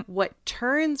 What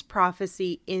turns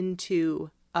prophecy into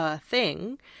a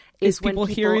thing is when people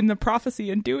hearing the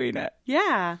prophecy and doing it.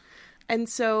 Yeah. And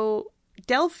so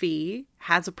Delphi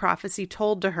has a prophecy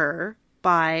told to her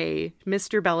by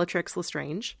Mr. Bellatrix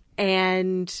Lestrange,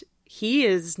 and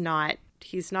he's not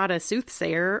a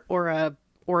soothsayer or a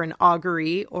an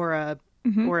augury or a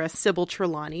Sybil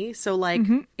Trelawney. So, like,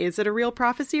 is it a real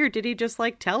prophecy, or did he just,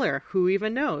 like, tell her? Who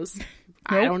even knows?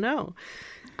 I don't know.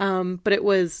 But it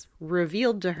was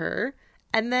revealed to her,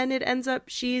 and then it ends up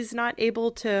she's not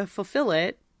able to fulfill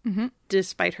it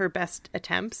despite her best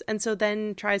attempts, and so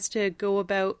then tries to go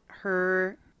about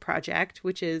her project,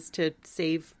 which is to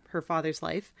save her father's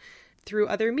life, through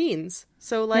other means.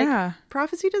 So, like,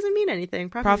 prophecy doesn't mean anything.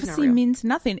 Prophecy means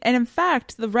nothing. And in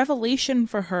fact, the revelation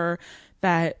for her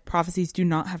that prophecies do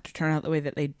not have to turn out the way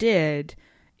that they did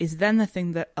is then the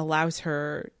thing that allows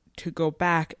her to go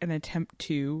back and attempt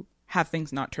to have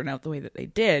things not turn out the way that they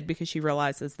did, because she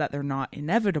realizes that they're not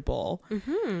inevitable,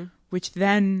 which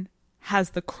then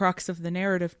has the crux of the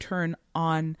narrative turn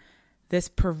on this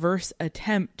perverse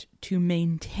attempt to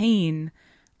maintain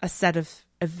a set of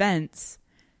events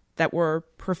that were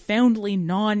profoundly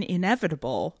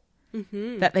non-inevitable,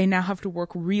 that they now have to work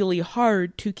really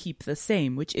hard to keep the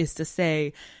same, which is to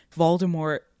say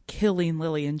Voldemort killing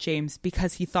Lily and James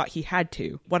because he thought he had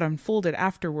to. What unfolded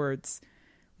afterwards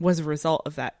was a result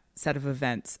of that set of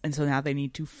events, and so now they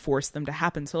need to force them to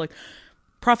happen. So, like,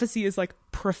 prophecy is, like,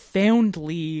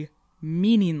 profoundly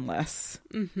meaningless,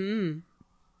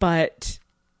 but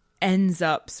ends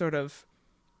up sort of,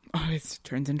 it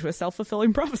turns into a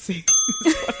self-fulfilling prophecy.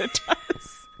 That's what it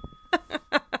does.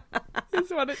 That's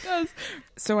what it does.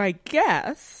 So I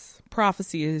guess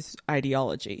prophecy is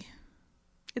ideology.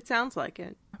 It sounds like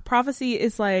it. Prophecy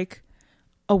is like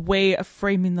a way of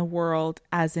framing the world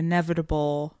as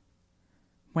inevitable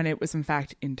when it was in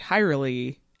fact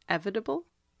entirely evitable.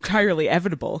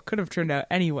 Could have turned out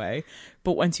anyway.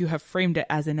 But once you have framed it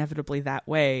as inevitably that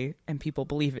way and people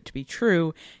believe it to be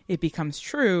true, it becomes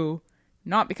true,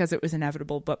 not because it was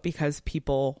inevitable, but because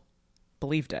people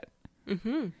believed it.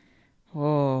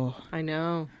 Oh. I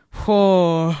know.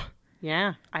 Oh.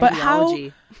 Yeah. But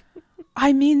ideology.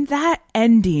 I mean, that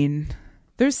ending,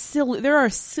 there are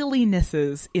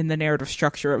sillinesses in the narrative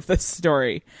structure of this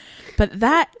story. But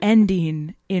that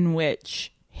ending in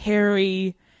which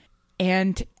Harry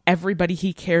and everybody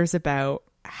he cares about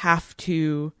have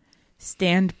to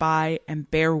stand by and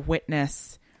bear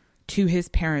witness to his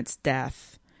parents'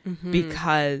 death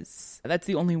because that's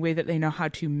the only way that they know how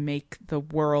to make the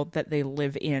world that they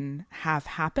live in have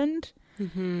happened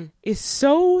is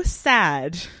so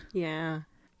sad. Yeah.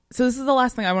 So this is the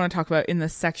last thing I want to talk about in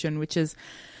this section, which is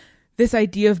this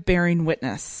idea of bearing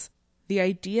witness. The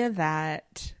idea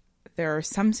that there are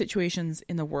some situations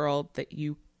in the world that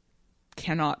you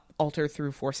cannot alter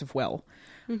through force of will,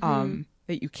 that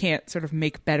you can't sort of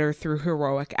make better through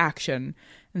heroic action,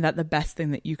 and that the best thing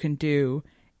that you can do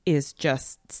is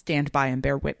just stand by and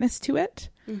bear witness to it.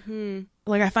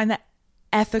 Like, I find that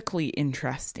ethically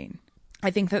interesting.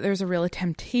 I think that there's a real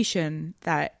temptation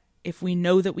that if we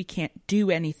know that we can't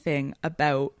do anything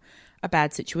about a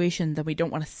bad situation, then we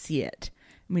don't want to see it.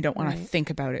 And we don't want to think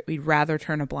about it. We'd rather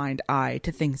turn a blind eye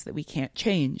to things that we can't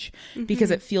change because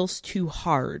it feels too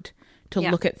hard to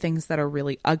look at things that are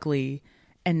really ugly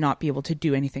and not be able to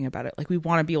do anything about it. Like, we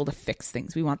want to be able to fix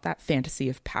things. We want that fantasy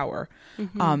of power.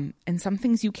 And some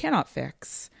things you cannot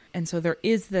fix. And so there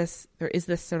is this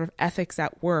sort of ethics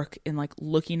at work in, like,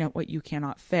 looking at what you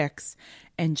cannot fix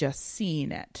and just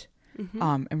seeing it.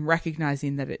 And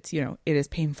recognizing that it's, you know, it is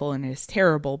painful and it is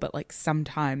terrible, but, like,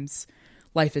 sometimes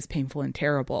life is painful and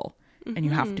terrible and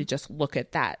you have to just look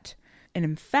at that. And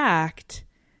in fact,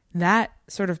 that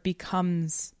sort of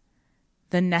becomes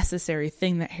the necessary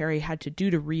thing that Harry had to do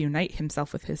to reunite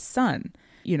himself with his son.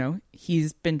 You know,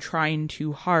 he's been trying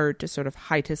too hard to sort of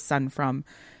hide his son from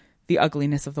the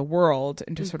ugliness of the world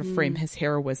and to sort of frame his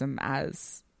heroism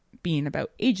as being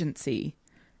about agency.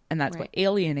 And that's what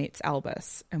alienates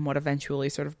Albus, and what eventually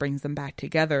sort of brings them back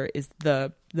together is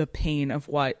the pain of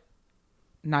what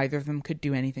neither of them could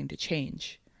do anything to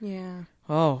change. Yeah.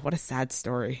 Oh, what a sad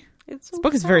story. This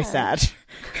book is very sad.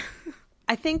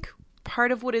 I think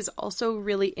part of what is also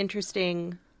really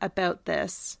interesting about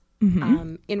this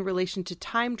in relation to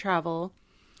time travel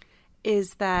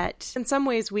is that in some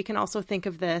ways we can also think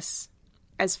of this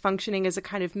as functioning as a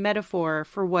kind of metaphor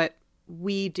for what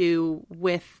we do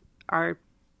with our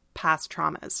past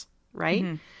traumas,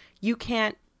 right? You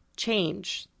can't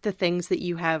change the things that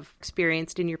you have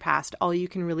experienced in your past. All you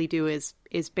can really do is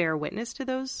bear witness to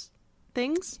those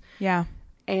things. Yeah.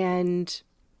 And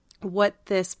what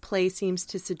this play seems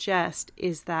to suggest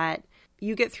is that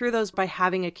you get through those by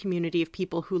having a community of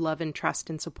people who love and trust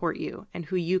and support you, and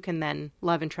who you can then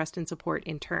love and trust and support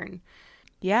in turn.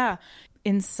 Yeah.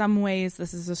 In some ways,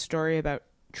 this is a story about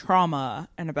trauma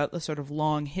and about the sort of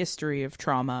long history of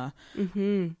trauma.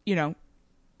 You know,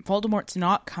 Voldemort's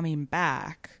not coming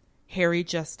back. Harry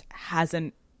just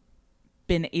hasn't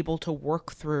been able to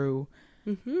work through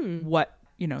what,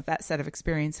 you know, that set of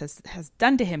experience has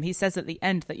done to him. He says at the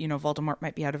end that, you know, Voldemort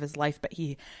might be out of his life, but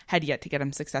he had yet to get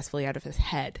him successfully out of his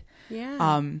head.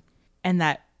 Yeah. And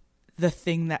that the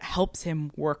thing that helps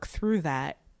him work through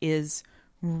that is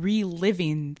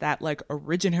reliving that like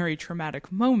originary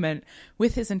traumatic moment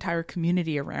with his entire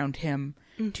community around him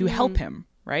to help him,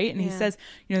 right? And he says,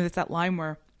 you know, there's that line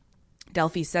where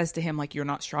Delphi says to him, like, you're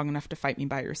not strong enough to fight me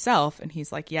by yourself. And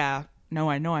he's like, yeah, no,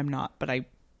 I know I'm not, but I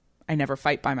never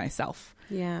fight by myself.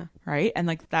 Yeah. Right? And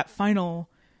like that final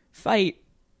fight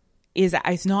is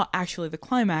not actually the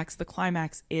climax. The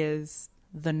climax is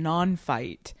the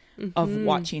non-fight of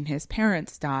watching his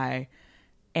parents die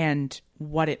and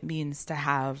what it means to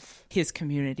have his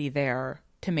community there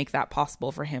to make that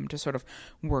possible for him to sort of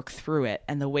work through it.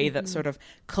 And the way that sort of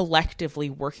collectively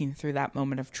working through that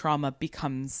moment of trauma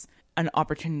becomes an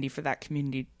opportunity for that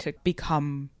community to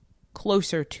become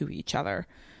closer to each other.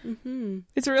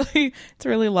 It's a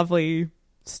really lovely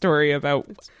story about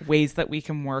ways that we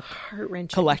can work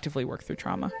collectively work through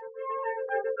trauma.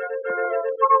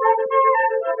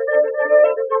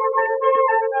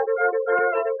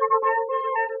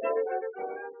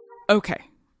 Okay,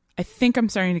 I think I'm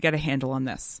starting to get a handle on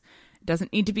this. It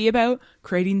doesn't need to be about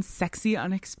creating sexy,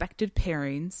 unexpected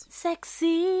pairings.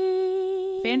 Sexy.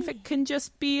 Fanfic can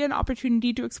just be an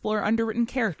opportunity to explore underwritten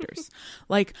characters.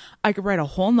 Like, I could write a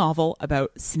whole novel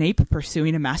about Snape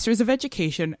pursuing a Master's of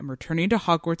Education and returning to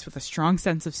Hogwarts with a strong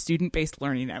sense of student-based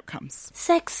learning outcomes.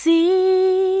 Sexy.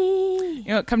 You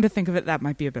know, come to think of it, that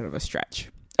might be a bit of a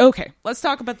stretch. Okay, let's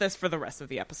talk about this for the rest of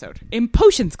the episode. In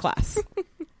potions class.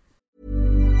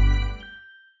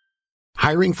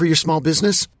 Hiring for your small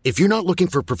business? If you're not looking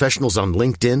for professionals on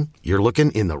LinkedIn, you're looking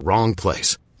in the wrong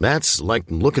place. That's like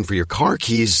looking for your car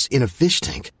keys in a fish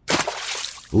tank.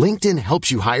 LinkedIn helps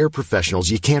you hire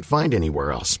professionals you can't find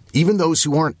anywhere else, even those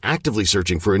who aren't actively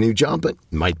searching for a new job but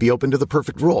might be open to the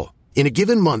perfect role. In a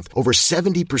given month, over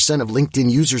 70% of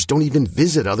LinkedIn users don't even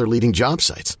visit other leading job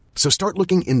sites. So start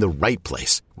looking in the right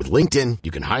place. With LinkedIn, you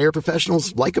can hire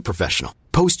professionals like a professional.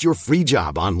 Post your free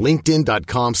job on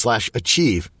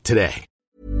linkedin.com/achieve today.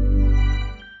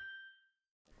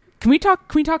 Can we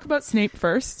talk about Snape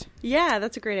first? Yeah,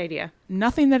 that's a great idea.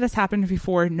 Nothing that has happened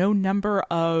before, no number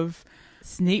of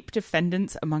Snape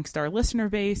defendants amongst our listener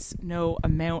base, no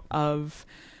amount of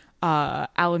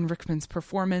Alan Rickman's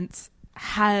performance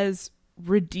has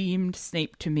redeemed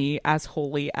Snape to me as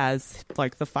wholly as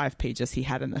like the 5 pages he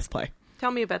had in this play.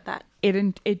 Tell me about that.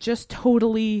 It just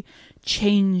totally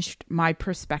changed my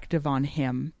perspective on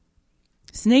him.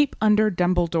 Snape, under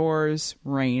Dumbledore's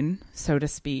reign, so to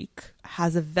speak,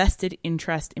 has a vested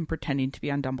interest in pretending to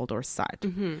be on Dumbledore's side.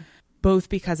 Both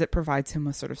because it provides him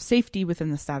with sort of safety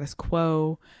within the status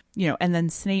quo, you know, and then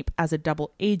Snape as a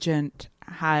double agent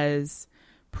has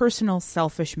personal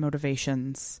selfish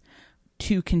motivations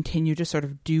to continue to sort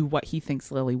of do what he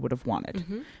thinks Lily would have wanted.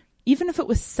 Even if it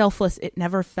was selfless, it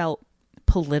never felt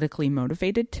politically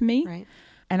motivated to me. Right.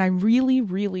 And I really,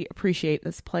 really appreciate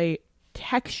this play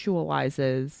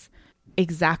textualizes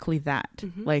exactly that.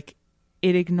 Like,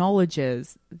 it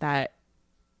acknowledges that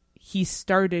he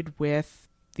started with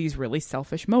these really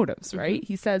selfish motives, right?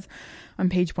 He says on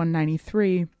page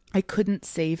 193, I couldn't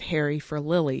save Harry for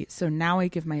Lily, so now I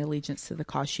give my allegiance to the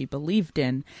cause she believed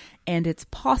in, and it's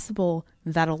possible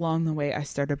that along the way I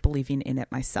started believing in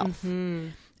it myself.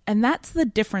 And that's the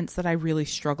difference that I really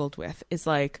struggled with, is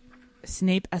like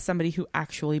Snape as somebody who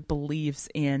actually believes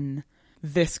in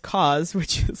this cause,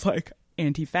 which is like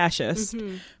anti-fascist,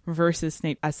 versus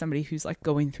Snape as somebody who's like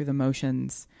going through the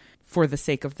motions for the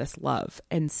sake of this love.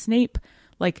 And Snape,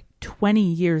 like 20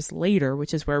 years later,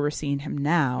 which is where we're seeing him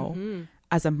now,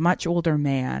 as a much older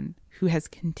man who has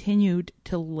continued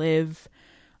to live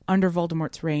under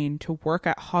Voldemort's reign, to work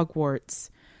at Hogwarts,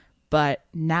 but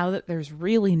now that there's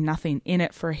really nothing in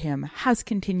it for him, has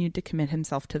continued to commit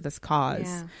himself to this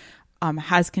cause.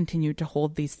 Has continued to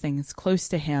hold these things close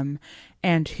to him,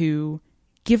 and who,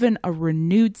 given a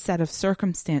renewed set of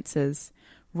circumstances,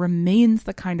 remains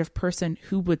the kind of person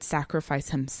who would sacrifice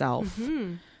himself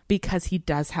because he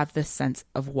does have this sense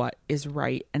of what is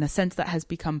right, and a sense that has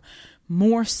become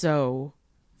more so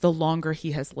the longer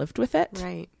he has lived with it.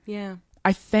 Right. Yeah.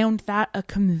 I found that a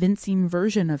convincing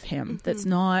version of him. That's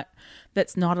not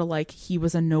a like he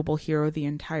was a noble hero the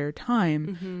entire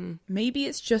time. Maybe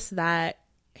it's just that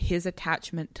his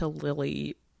attachment to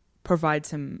Lily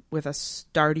provides him with a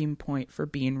starting point for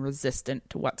being resistant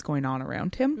to what's going on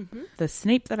around him. The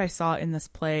Snape that I saw in this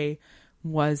play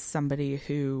was somebody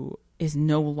who is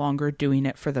no longer doing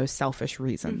it for those selfish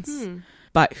reasons,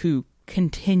 but who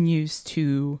continues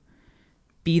to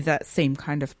be that same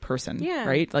kind of person, Yeah.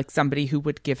 right? Like somebody who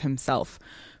would give himself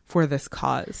for this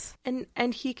cause.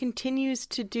 And he continues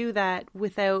to do that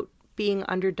without being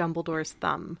under Dumbledore's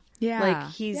thumb. Yeah.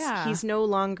 Like he's no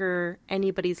longer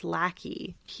anybody's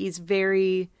lackey. He's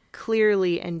very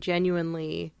clearly and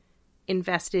genuinely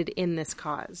invested in this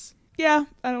cause. Yeah,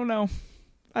 I don't know.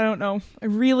 I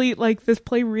really, like, this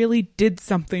play really did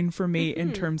something for me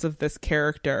in terms of this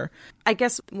character. I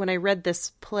guess when I read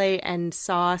this play and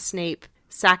saw Snape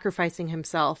sacrificing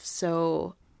himself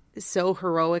so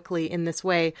heroically in this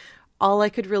way, all I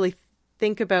could really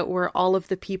think about were all of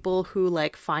the people who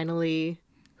finally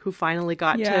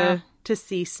got to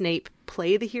see Snape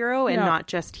play the hero and not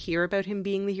just hear about him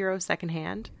being the hero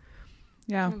secondhand.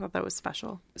 Yeah. I thought that was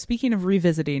special. Speaking of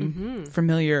revisiting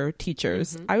familiar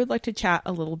teachers, I would like to chat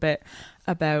a little bit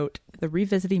about the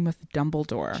revisiting with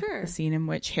Dumbledore. Sure. The scene in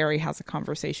which Harry has a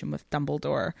conversation with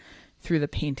Dumbledore through the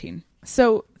painting.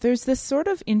 So there's this sort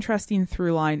of interesting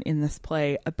through line in this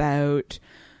play about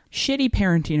shitty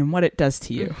parenting and what it does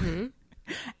to you.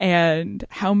 And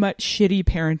how much shitty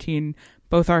parenting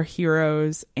both our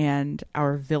heroes and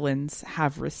our villains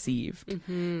have received.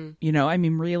 You know, I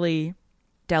mean, really,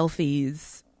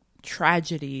 Delphi's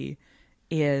tragedy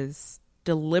is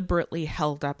deliberately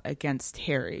held up against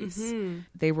Harry's.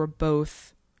 They were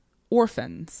both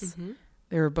orphans.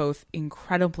 They were both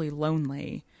incredibly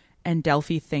lonely. And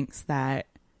Delphi thinks that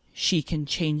she can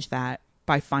change that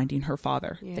by finding her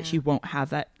father, that she won't have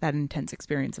that intense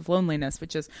experience of loneliness,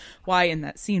 which is why in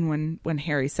that scene when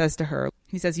Harry says to her,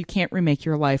 he says, "You can't remake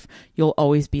your life. You'll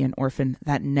always be an orphan.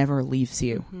 That never leaves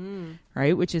you."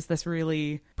 Right? Which is this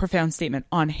really profound statement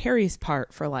on Harry's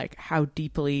part for like how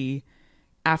deeply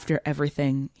after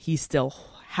everything he still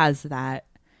has that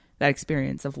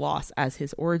experience of loss as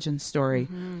his origin story.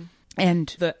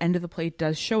 And the end of the play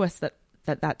does show us that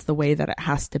that's the way that it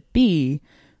has to be,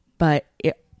 but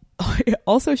it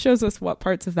also shows us what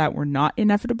parts of that were not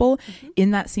inevitable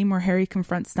in that scene where Harry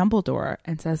confronts Dumbledore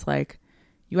and says, like,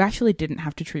 you actually didn't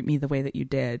have to treat me the way that you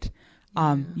did.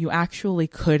 You actually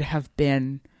could have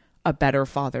been a better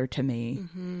father to me.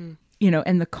 You know,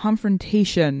 and the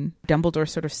confrontation, Dumbledore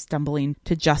sort of stumbling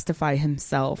to justify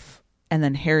himself, and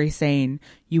then Harry saying,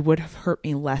 you would have hurt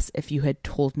me less if you had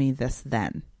told me this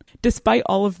then. Despite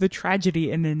all of the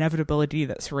tragedy and inevitability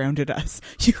that surrounded us,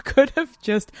 you could have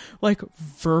just like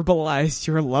verbalized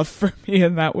your love for me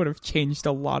and that would have changed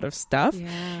a lot of stuff.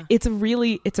 It's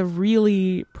a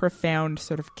really profound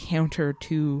sort of counter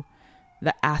to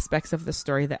the aspects of the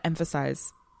story that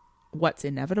emphasize what's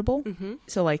inevitable.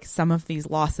 So like some of these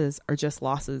losses are just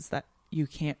losses that you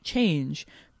can't change,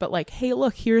 but like, hey,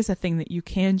 look, here's a thing that you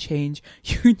can change.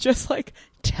 You just like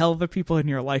tell the people in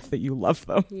your life that you love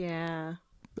them.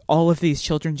 All of these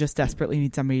children just desperately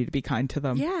need somebody to be kind to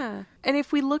them. And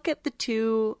if we look at the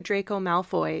two Draco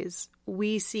Malfoys,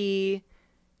 we see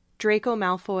Draco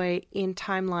Malfoy in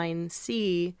timeline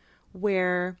C,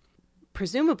 where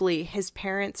presumably his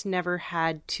parents never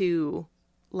had to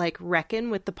like reckon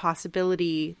with the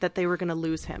possibility that they were going to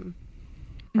lose him.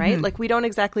 Right? Like we don't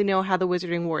exactly know how the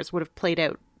Wizarding Wars would have played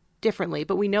out differently,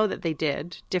 but we know that they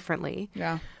did differently.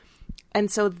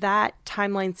 And so that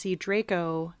timeline C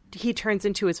Draco, he turns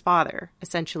into his father,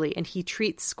 essentially, and he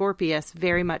treats Scorpius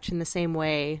very much in the same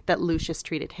way that Lucius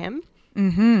treated him.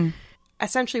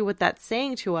 Essentially, what that's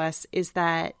saying to us is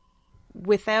that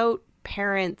without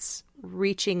parents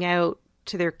reaching out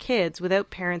to their kids, without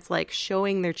parents, like,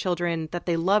 showing their children that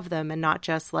they love them and not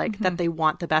just, like, that they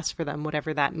want the best for them,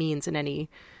 whatever that means in any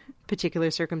particular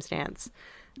circumstance,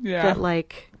 that,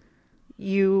 like,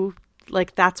 you...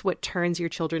 like, that's what turns your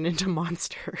children into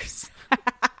monsters.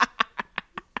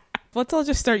 Let's all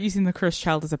just start using the cursed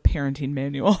child as a parenting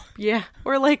manual.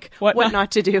 Or like, what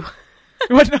not to do.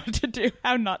 What not to do.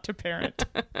 How not to parent.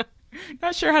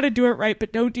 Not sure how to do it right,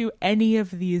 but don't do any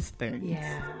of these things.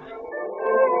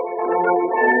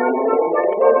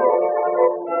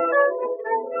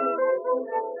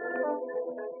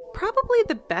 Probably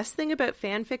the best thing about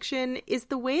fan fiction is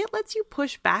the way it lets you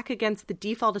push back against the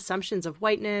default assumptions of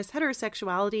whiteness,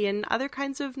 heterosexuality, and other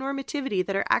kinds of normativity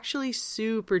that are actually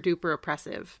super duper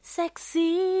oppressive.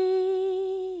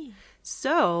 Sexy!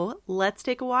 So, let's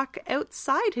take a walk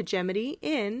outside Hegemony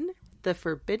in the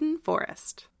Forbidden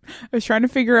Forest. I was trying to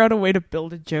figure out a way to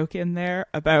build a joke in there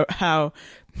about how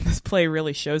this play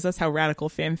really shows us how radical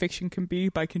fan fiction can be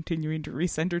by continuing to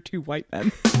recenter two white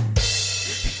men.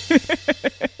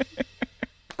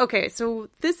 Okay, so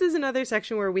this is another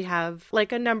section where we have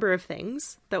like a number of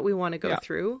things that we want to go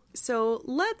through. So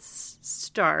let's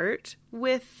start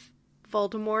with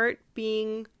Voldemort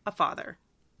being a father.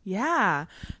 Yeah.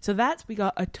 So we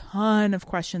got a ton of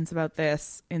questions about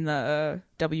this in the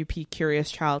WP Curious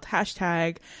Child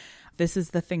hashtag. This is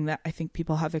the thing that I think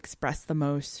people have expressed the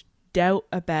most doubt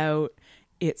about.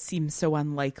 It seems so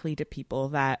unlikely to people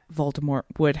that Voldemort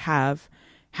would have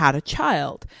had a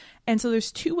child. And so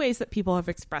there's two ways that people have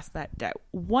expressed that doubt.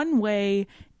 One way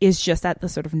is just at the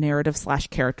sort of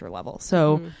narrative/character level.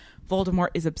 So Voldemort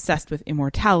is obsessed with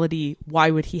immortality.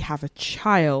 Why would he have a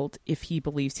child if he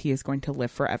believes he is going to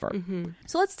live forever?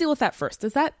 So let's deal with that first.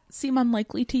 Does that seem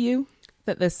unlikely to you?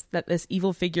 That this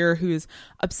evil figure who's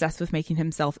obsessed with making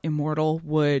himself immortal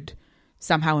would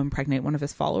somehow impregnate one of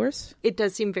his followers? It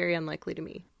does seem very unlikely to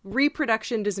me.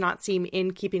 Reproduction does not seem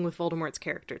in keeping with Voldemort's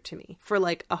character to me, for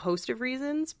like a host of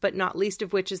reasons, but not least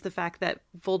of which is the fact that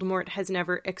Voldemort has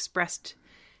never expressed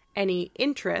any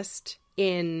interest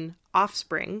in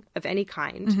offspring of any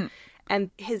kind,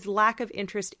 and his lack of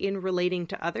interest in relating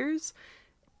to others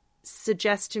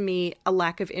suggests to me a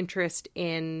lack of interest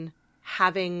in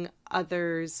having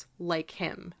others like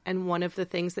him. And one of the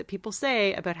things that people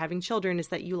say about having children is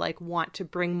that you like want to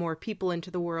bring more people into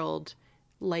the world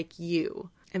like you.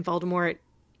 And Voldemort,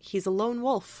 he's a lone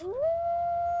wolf.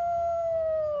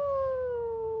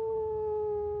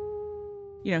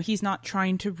 You know, he's not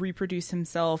trying to reproduce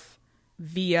himself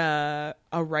via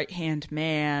a right-hand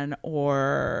man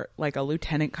or like a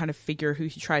lieutenant kind of figure who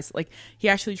he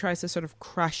actually tries to sort of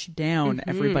crush down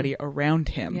everybody around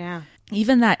him. Yeah.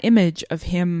 Even that image of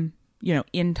him, you know,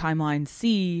 in Timeline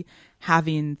C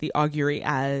having the augury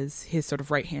as his sort of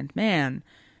right-hand man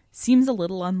seems a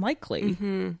little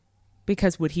unlikely.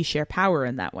 Because would he share power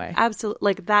in that way? Absolutely.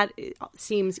 Like, that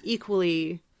seems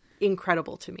equally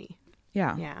incredible to me.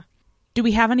 Yeah. Yeah. Do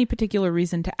we have any particular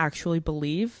reason to actually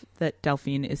believe that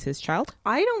Delphine is his child?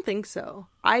 I don't think so.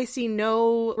 I see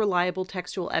no reliable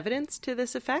textual evidence to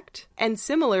this effect. And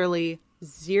similarly,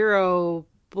 zero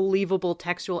believable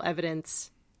textual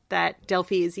evidence that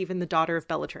Delphi is even the daughter of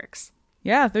Bellatrix.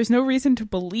 Yeah, there's no reason to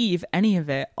believe any of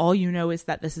it. All you know is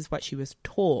that this is what she was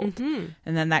told. And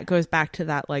then that goes back to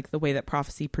that, like, the way that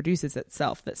prophecy produces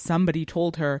itself, that somebody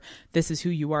told her, this is who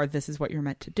you are, this is what you're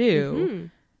meant to do.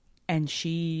 And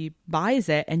she buys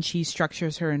it and she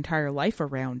structures her entire life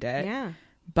around it. Yeah.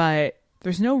 But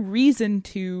there's no reason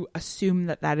to assume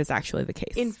that that is actually the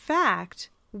case. In fact,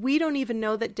 we don't even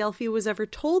know that Delphi was ever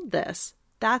told this.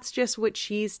 That's just what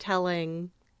she's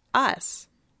telling us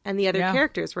and the other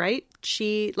characters, right?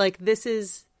 She, like, this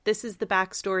is the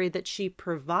backstory that she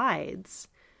provides,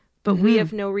 but we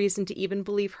have no reason to even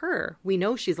believe her. We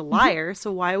know she's a liar,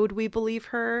 so why would we believe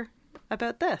her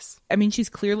about this? I mean, she's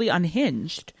clearly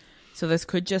unhinged. So this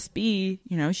could just be,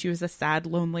 you know, she was a sad,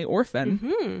 lonely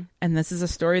orphan. And this is a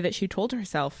story that she told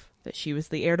herself, that she was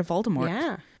the heir to Voldemort.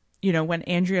 Yeah. You know, when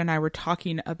Andrea and I were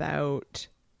talking about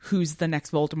who's the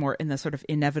next Voldemort and the sort of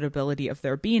inevitability of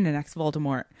there being a next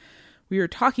Voldemort, we were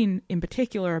talking in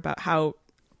particular about how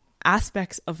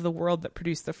aspects of the world that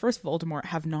produced the first Voldemort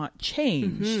have not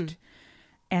changed.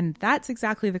 And that's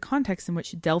exactly the context in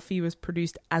which Delphi was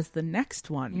produced as the next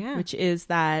one, which is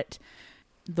that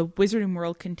the wizarding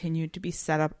world continued to be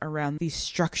set up around these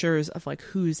structures of like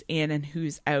who's in and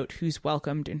who's out, who's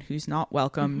welcomed and who's not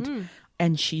welcomed.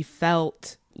 And she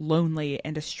felt lonely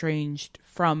and estranged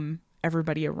from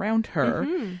everybody around her.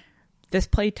 This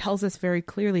play tells us very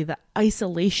clearly that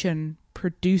isolation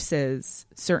produces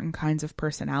certain kinds of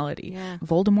personality.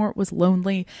 Voldemort was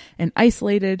lonely and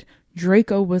isolated.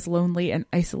 Draco was lonely and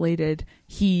isolated.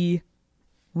 He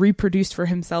reproduced for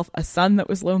himself a son that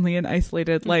was lonely and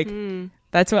isolated. Like,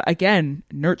 that's what, again,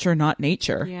 nurture, not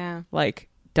nature. Yeah. Like,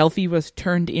 Delphi was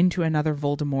turned into another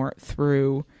Voldemort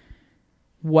through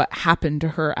what happened to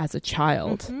her as a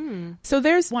child. So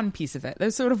there's one piece of it.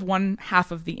 There's sort of one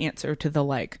half of the answer to the,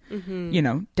 like, you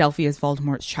know, Delphi is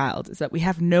Voldemort's child, is that we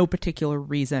have no particular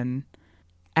reason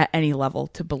at any level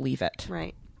to believe it.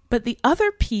 Right. But the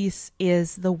other piece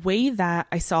is the way that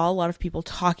I saw a lot of people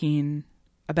talking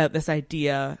about this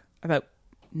idea about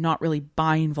not really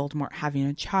buying Voldemort having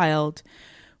a child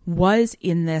was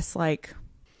in this, like,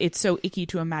 it's so icky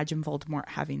to imagine Voldemort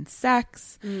having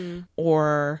sex,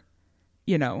 or,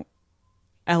 you know,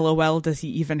 LOL, does he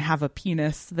even have a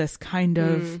penis? This kind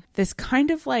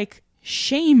of like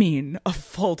shaming of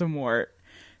Voldemort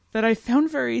that I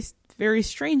found very, very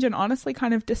strange and honestly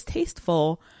kind of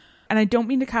distasteful. And I don't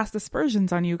mean to cast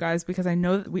aspersions on you guys, because I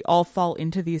know that we all fall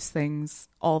into these things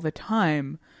all the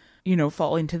time, you know,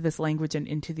 fall into this language and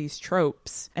into these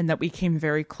tropes, and that we came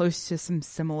very close to some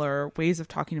similar ways of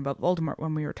talking about Voldemort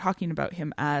when we were talking about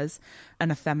him as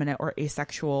an effeminate or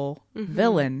asexual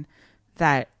villain,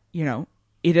 that, you know,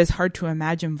 it is hard to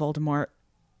imagine Voldemort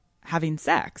having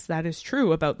sex. That is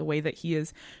true about the way that he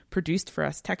is produced for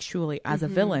us textually as a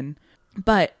villain.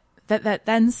 But that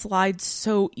then slides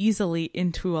so easily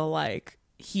into a like,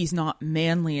 he's not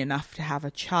manly enough to have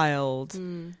a child,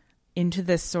 into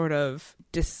this sort of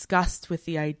disgust with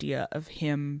the idea of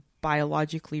him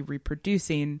biologically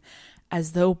reproducing,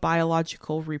 as though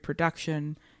biological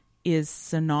reproduction is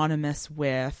synonymous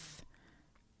with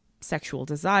sexual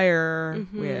desire,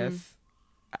 with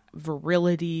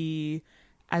virility,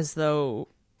 as though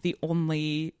the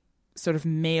only sort of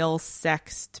male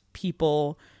sexed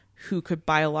people who could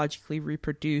biologically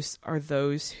reproduce are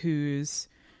those whose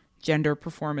gender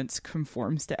performance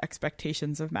conforms to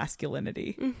expectations of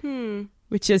masculinity.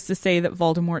 Which is to say that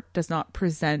Voldemort does not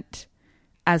present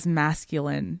as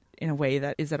masculine in a way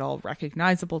that is at all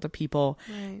recognizable to people,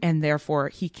 and therefore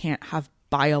he can't have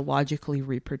biologically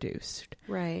reproduced.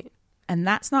 Right. And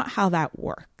that's not how that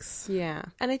works. Yeah.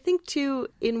 And I think, too,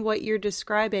 in what you're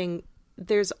describing,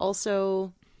 there's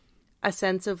also a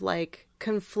sense of, like,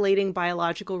 conflating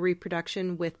biological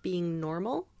reproduction with being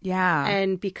normal. Yeah.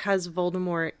 And because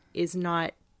Voldemort is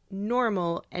not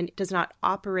normal and does not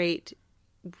operate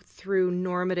through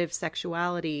normative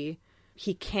sexuality,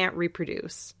 he can't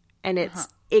reproduce. And it's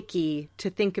icky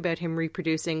to think about him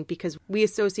reproducing because we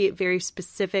associate very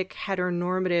specific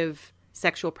heteronormative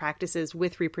sexual practices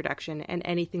with reproduction, and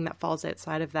anything that falls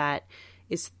outside of that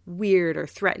is weird or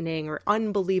threatening or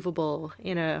unbelievable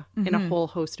in a whole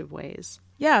host of ways.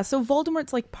 Yeah, so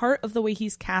Voldemort's like part of the way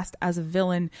he's cast as a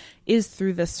villain is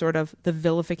through this sort of the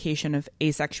vilification of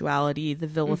asexuality, the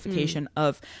vilification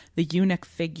of the eunuch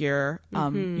figure,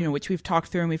 you know, which we've talked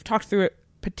through, and we've talked through it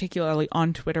particularly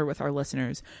on Twitter with our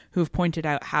listeners who've pointed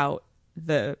out how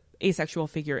the asexual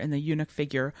figure and the eunuch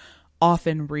figure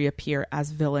often reappear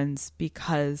as villains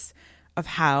because of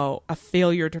how a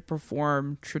failure to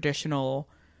perform traditional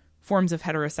forms of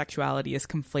heterosexuality is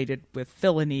conflated with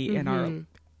villainy in our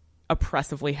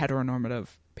oppressively heteronormative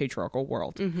patriarchal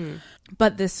world.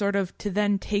 But this sort of, to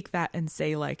then take that and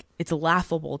say like it's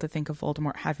laughable to think of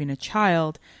Voldemort having a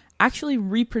child actually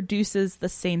reproduces the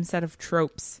same set of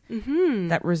tropes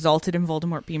that resulted in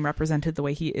Voldemort being represented the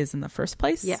way he is in the first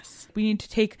place. Yes. We need to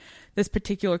take this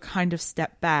particular kind of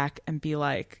step back and be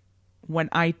like, when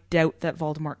I doubt that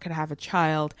Voldemort could have a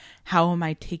child, how am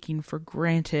I taking for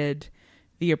granted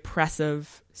the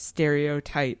oppressive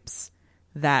stereotypes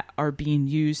that are being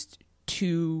used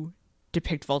to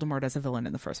depict Voldemort as a villain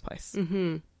in the first place?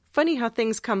 Funny how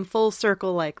things come full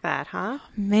circle like that, huh?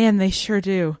 Man, they sure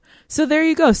do. So there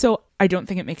you go. So I don't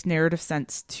think it makes narrative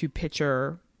sense to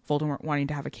picture Voldemort wanting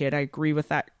to have a kid. I agree with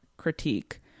that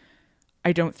critique.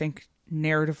 I don't think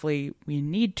narratively we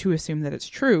need to assume that it's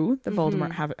true that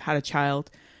Voldemort had a child.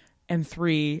 And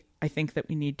 3, I think that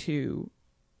we need to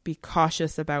be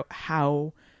cautious about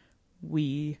how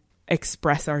we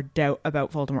express our doubt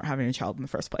about Voldemort having a child in the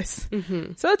first place.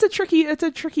 So it's a tricky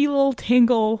little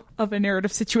tangle of a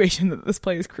narrative situation that this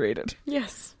play has created.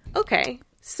 Yes. Okay.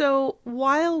 So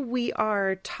while we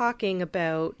are talking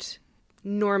about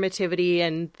normativity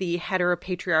and the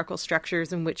heteropatriarchal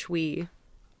structures in which we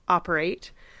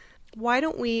operate, why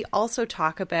don't we also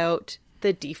talk about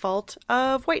the default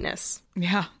of whiteness?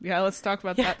 Yeah, let's talk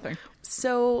about that thing.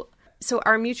 So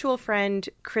our mutual friend,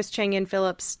 Chris Chang-Yen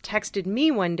Phillips, texted me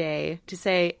one day to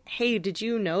say, hey, did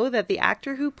you know that the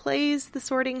actor who plays the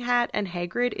Sorting Hat and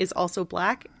Hagrid is also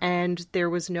black? And there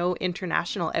was no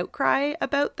international outcry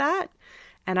about that.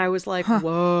 And I was like,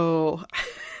 whoa.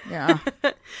 Yeah.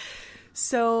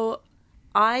 So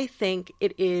I think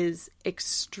it is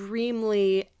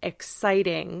extremely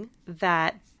exciting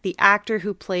that the actor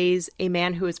who plays a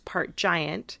man who is part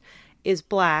giant is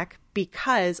black,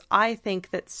 because I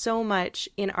think that so much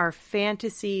in our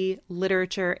fantasy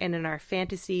literature and in our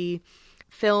fantasy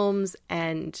films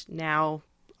and now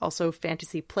also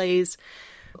fantasy plays,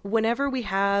 whenever we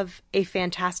have a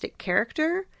fantastic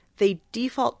character, they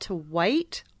default to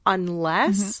white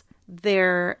unless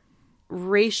their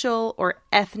racial or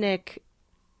ethnic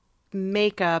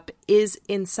makeup is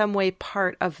in some way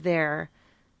part of their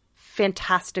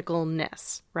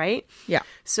fantasticalness, right? Yeah.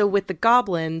 So with the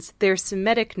goblins, their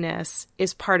Semiticness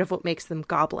is part of what makes them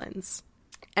goblins.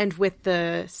 And with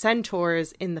the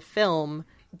centaurs in the film,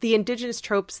 the indigenous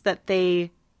tropes that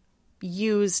they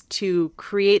use to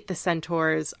create the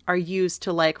centaurs are used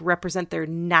to like represent their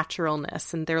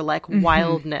naturalness and their like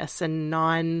wildness and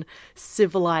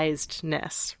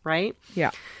non-civilizedness, right?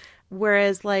 Yeah.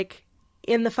 Whereas like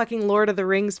in the fucking Lord of the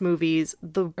Rings movies,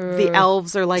 the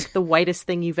elves are like the whitest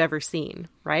thing you've ever seen,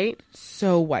 right?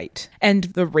 So white. And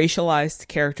the racialized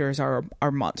characters are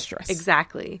monstrous.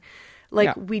 Exactly.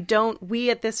 Like, we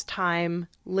at this time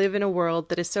live in a world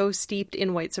that is so steeped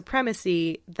in white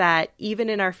supremacy that even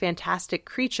in our fantastic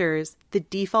creatures, the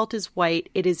default is white.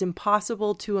 It is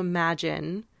impossible to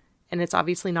imagine, and it's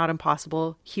obviously not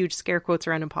impossible. Huge scare quotes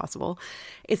around impossible.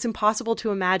 It's impossible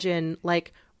to imagine,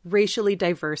 like, racially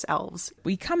diverse elves.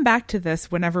 We come back to this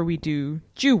whenever we do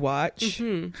Jew Watch.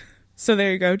 So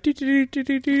there you go.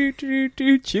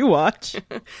 Jew Watch.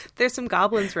 There's some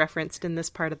goblins referenced in this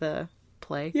part of the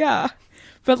play. Yeah.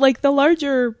 But like the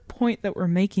larger point that we're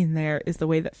making there is the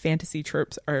way that fantasy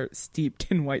tropes are steeped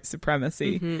in white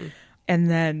supremacy and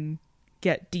then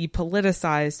get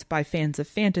depoliticized by fans of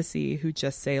fantasy who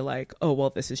just say like, oh, well,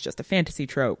 this is just a fantasy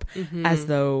trope, as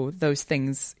though those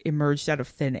things emerged out of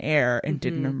thin air and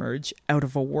didn't emerge out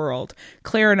of a world.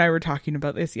 Claire and I were talking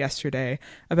about this yesterday,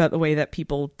 about the way that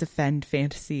people defend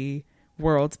fantasy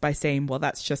worlds by saying, well,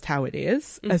 that's just how it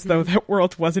is, as though that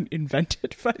world wasn't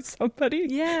invented by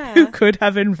somebody who could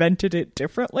have invented it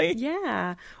differently.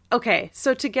 Yeah. Okay,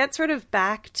 so to get sort of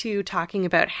back to talking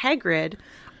about Hagrid,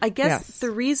 I guess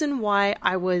the reason why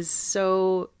I was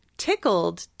so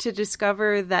tickled to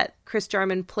discover that Chris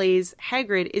Jarman plays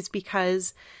Hagrid is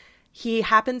because he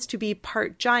happens to be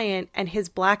part giant and his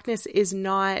blackness is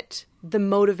not the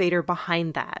motivator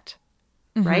behind that,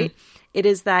 right? It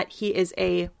is that he is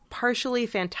a partially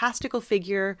fantastical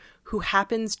figure who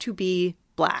happens to be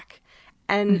black.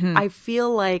 And I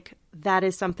feel like that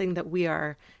is something that we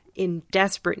are in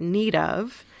desperate need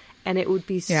of. And it would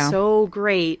be so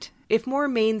great if more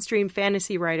mainstream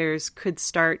fantasy writers could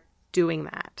start doing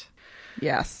that.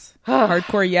 Yes.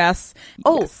 Hardcore yes.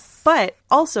 Oh, but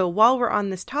also, while we're on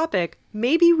this topic,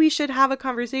 maybe we should have a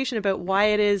conversation about why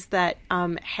it is that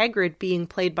Hagrid being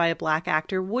played by a black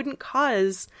actor wouldn't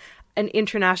cause an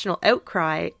international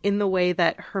outcry in the way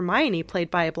that Hermione, played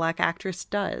by a black actress,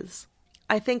 does.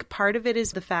 I think part of it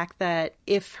is the fact that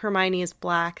if Hermione is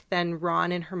black, then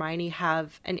Ron and Hermione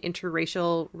have an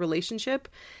interracial relationship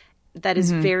that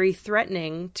is very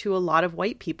threatening to a lot of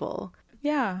white people.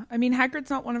 Yeah. I mean, Hagrid's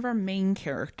not one of our main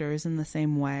characters in the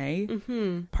same way.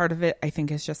 Part of it, I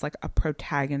think, is just like a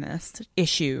protagonist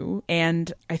issue.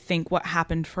 And I think what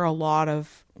happened for a lot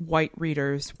of white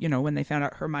readers, you know, when they found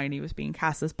out Hermione was being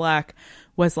cast as black,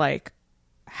 was like,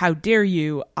 how dare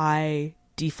you? I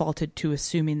defaulted to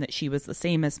assuming that she was the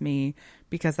same as me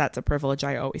because that's a privilege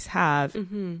I always have.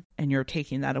 And you're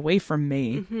taking that away from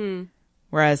me.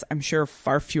 Whereas I'm sure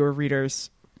far fewer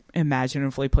readers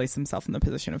imaginatively place themselves in the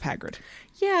position of Hagrid.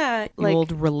 Yeah. The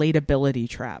old relatability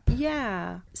trap.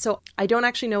 Yeah. So I don't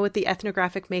actually know what the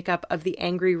ethnographic makeup of the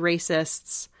angry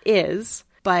racists is,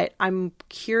 but I'm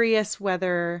curious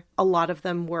whether a lot of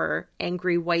them were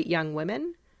angry white young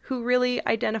women who really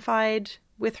identified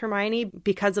with Hermione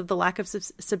because of the lack of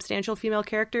substantial female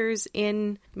characters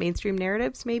in mainstream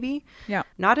narratives, maybe. Yeah.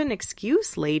 Not an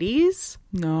excuse, ladies.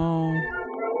 No.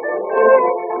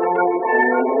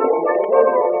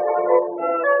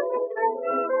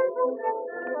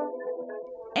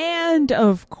 And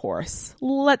of course,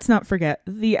 let's not forget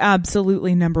the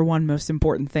absolutely number one most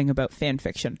important thing about fan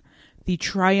fiction. The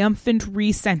triumphant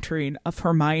recentering of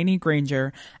Hermione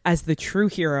Granger as the true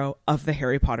hero of the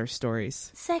Harry Potter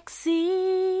stories.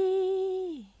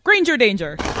 Sexy. Granger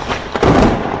danger.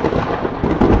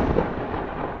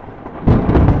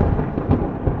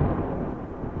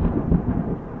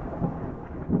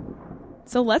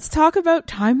 So let's talk about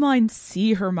Timeline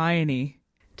C Hermione.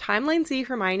 Timeline C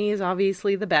Hermione is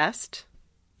obviously the best.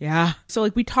 Yeah. So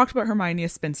like we talked about Hermione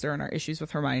as spinster and our issues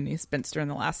with Hermione as spinster in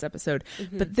the last episode.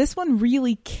 But this one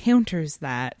really counters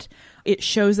that. It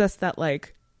shows us that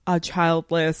like a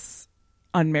childless,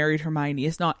 unmarried Hermione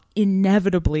is not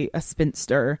inevitably a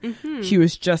spinster. She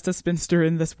was just a spinster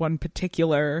in this one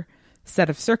particular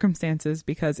set of circumstances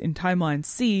because in Timeline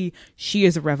C, she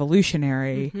is a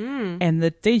revolutionary. And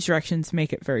the stage directions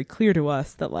make it very clear to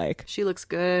us that like she looks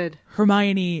good.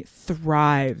 Hermione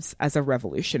thrives as a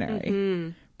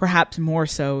revolutionary. Perhaps more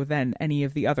so than any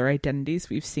of the other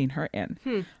identities we've seen her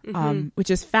in.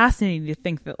 Which is fascinating to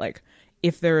think that like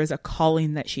if there is a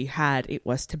calling that she had, it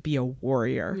was to be a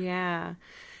warrior. Yeah.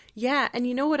 Yeah. And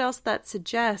you know what else that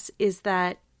suggests is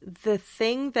that the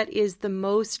thing that is the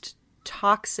most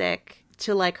toxic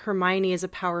to like Hermione as a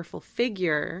powerful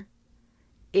figure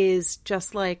is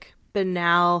just like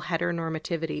banal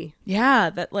heteronormativity.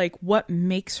 Yeah, that like what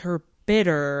makes her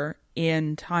bitter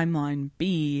in Timeline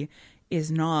B is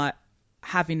not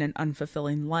having an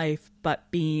unfulfilling life,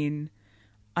 but being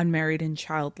unmarried and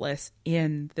childless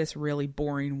in this really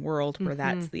boring world where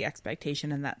that's the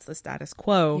expectation and that's the status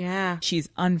quo. Yeah. She's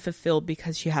unfulfilled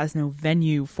because she has no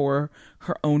venue for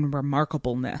her own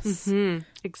remarkableness.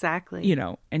 Exactly. You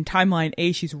know, in timeline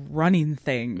A, she's running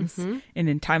things. And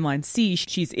in timeline C,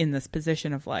 she's in this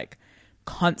position of like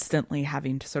constantly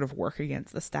having to sort of work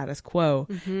against the status quo.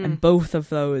 And both of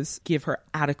those give her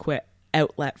adequate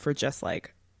outlet for just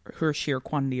like her sheer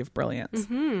quantity of brilliance.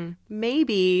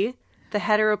 Maybe the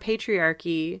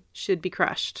heteropatriarchy should be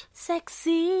crushed. Sexy.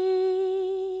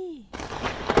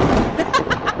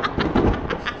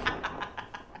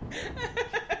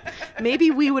 Maybe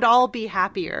we would all be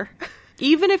happier.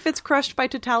 Even if it's crushed by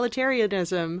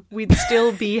totalitarianism, we'd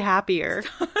still be happier.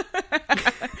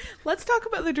 Let's talk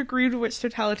about the degree to which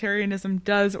totalitarianism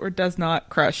does or does not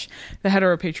crush the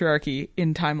heteropatriarchy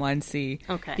in Timeline C.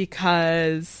 Okay.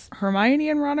 Because Hermione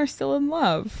and Ron are still in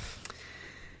love.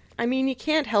 I mean, you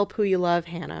can't help who you love,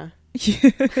 Hannah.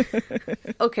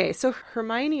 Okay, so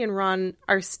Hermione and Ron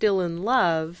are still in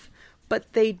love,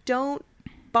 but they don't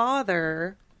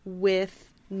bother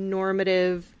with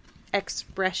normative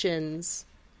expressions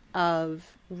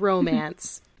of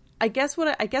romance. I guess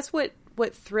what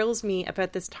thrills me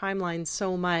about this timeline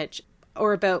so much,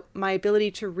 or about my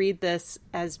ability to read this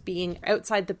as being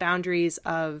outside the boundaries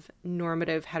of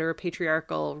normative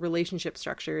heteropatriarchal relationship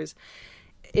structures,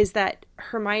 is that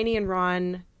Hermione and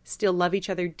Ron still love each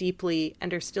other deeply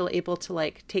and are still able to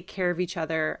like take care of each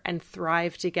other and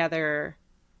thrive together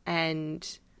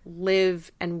and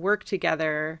live and work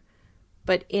together,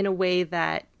 but in a way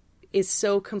that is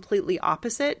so completely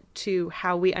opposite to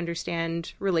how we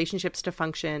understand relationships to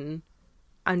function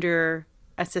under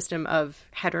a system of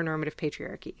heteronormative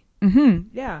patriarchy.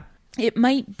 Yeah. It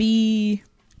might be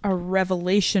a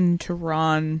revelation to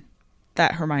Ron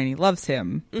that Hermione loves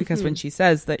him, because when she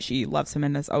says that she loves him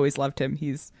and has always loved him,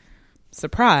 he's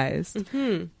surprised.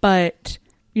 But,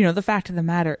 you know, the fact of the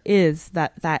matter is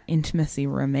that that intimacy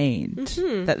remained,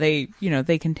 that they, you know,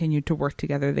 they continued to work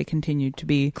together. They continued to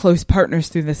be close partners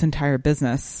through this entire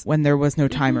business when there was no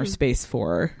time or space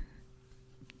for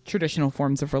traditional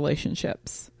forms of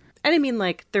relationships. And I mean,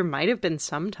 like, there might have been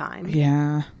some time.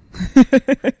 Yeah.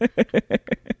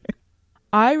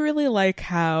 I really like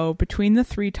how between the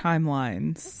three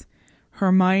timelines,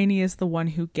 Hermione is the one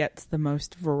who gets the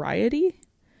most variety.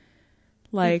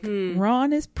 Like,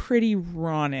 Ron is pretty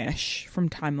Ron-ish from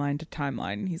timeline to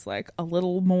timeline. He's like a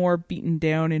little more beaten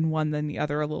down in one than the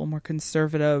other, a little more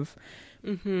conservative.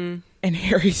 And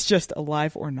Harry's just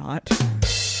alive or not.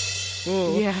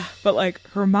 Yeah. But like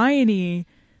Hermione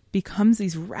becomes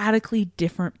these radically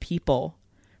different people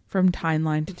from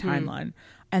timeline to timeline.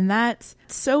 And that's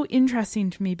so interesting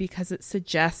to me because it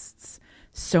suggests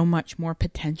so much more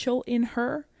potential in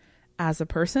her as a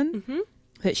person.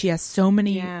 That she has so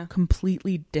many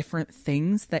completely different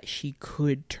things that she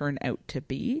could turn out to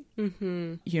be.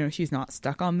 You know, she's not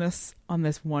stuck on this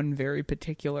one very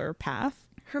particular path.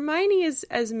 Hermione is,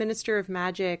 as Minister of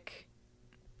Magic,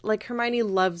 like, Hermione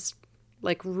loves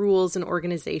like rules and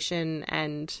organization,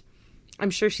 and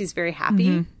I'm sure she's very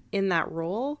happy in that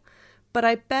role. But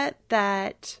I bet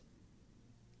that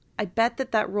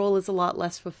role is a lot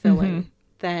less fulfilling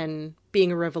than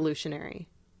being a revolutionary.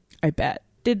 I bet.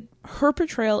 Did her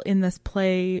portrayal in this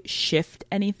play shift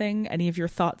anything? Any of your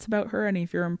thoughts about her? Any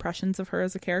of your impressions of her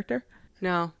as a character?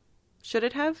 No. Should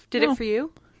it have? Did No. it for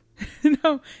you?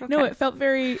 No, it felt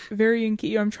very, very in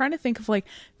key. I'm trying to think of like,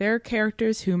 there are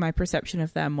characters who my perception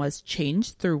of them was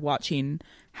changed through watching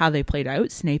how they played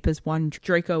out. Snape is one,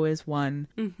 Draco is one,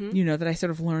 you know, that I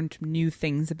sort of learned new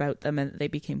things about them and they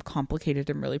became complicated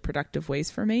in really productive ways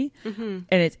for me. And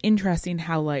it's interesting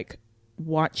how like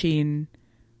watching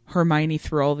Hermione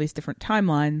through all these different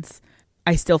timelines,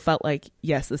 I still felt like,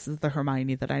 yes, this is the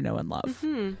Hermione that I know and love.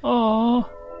 Aww.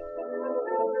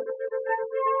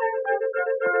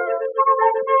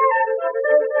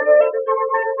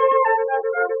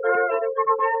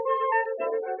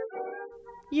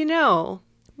 You know,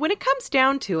 when it comes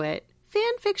down to it,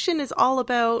 fan fiction is all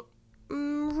about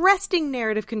wresting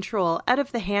narrative control out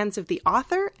of the hands of the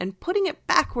author and putting it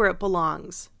back where it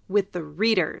belongs, with the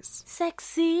readers.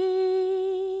 Sexy.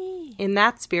 In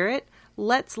that spirit,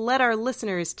 let's let our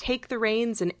listeners take the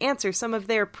reins and answer some of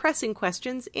their pressing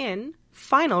questions in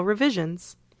Final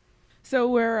Revisions. So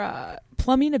we're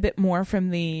plumbing a bit more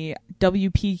from the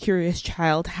WP Curious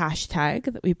Child hashtag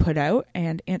that we put out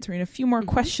and answering a few more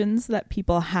questions that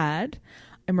people had.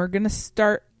 And we're going to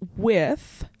start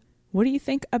with, what do you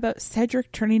think about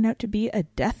Cedric turning out to be a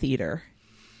Death Eater?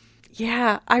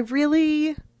 Yeah, I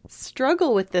really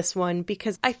struggle with this one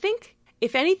because I think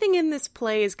If anything in this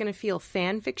play is going to feel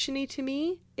fan fiction-y to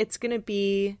me, it's going to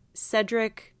be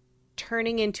Cedric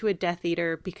turning into a Death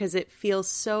Eater because it feels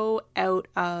so out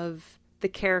of the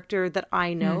character that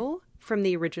I know from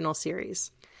the original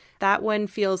series. That one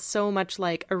feels so much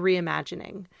like a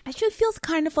reimagining. Actually feels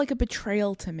kind of like a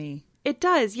betrayal to me. It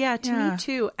does, yeah, to me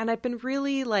too. And I've been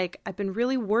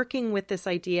really working with this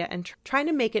idea and trying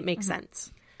to make it make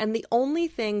sense. And the only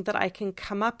thing that I can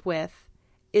come up with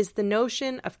is the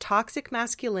notion of toxic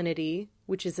masculinity,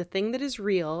 which is a thing that is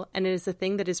real and it is a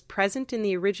thing that is present in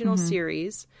the original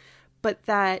series, but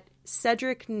that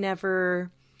Cedric never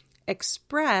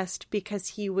expressed because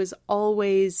he was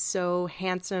always so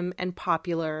handsome and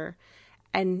popular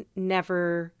and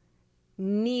never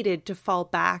needed to fall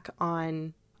back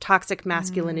on toxic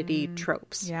masculinity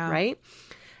tropes, right?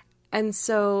 And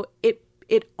so it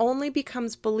only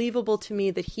becomes believable to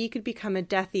me that he could become a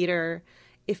Death Eater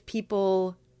if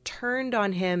people turned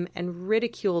on him and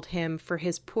ridiculed him for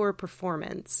his poor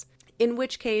performance, in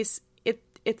which case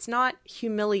it's not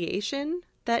humiliation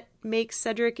that makes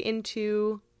Cedric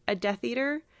into a Death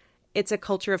Eater. It's a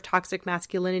culture of toxic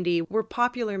masculinity where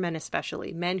popular men,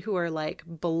 especially men who are like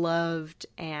beloved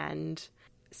and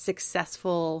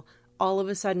successful, all of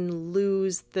a sudden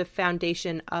lose the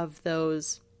foundation of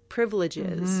those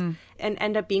privileges and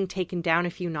end up being taken down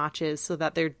a few notches so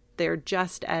that they're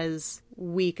just as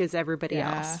weak as everybody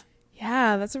else.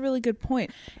 Yeah, that's a really good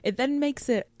point. It then makes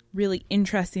it really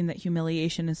interesting that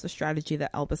humiliation is the strategy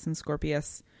that Albus and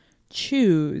Scorpius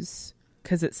choose,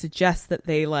 because it suggests that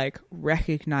they like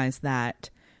recognize that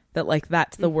like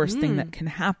that's the worst thing that can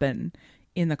happen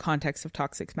in the context of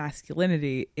toxic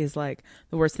masculinity, is like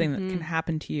the worst thing that can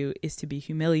happen to you is to be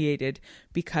humiliated,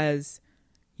 because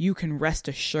you can rest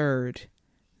assured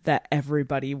that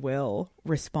everybody will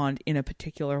respond in a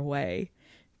particular way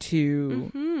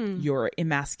to your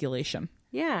emasculation.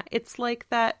 Yeah, it's like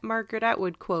that Margaret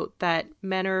Atwood quote that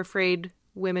men are afraid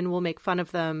women will make fun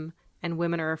of them and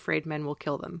women are afraid men will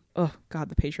kill them. Oh, God,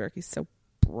 the patriarchy is so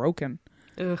broken.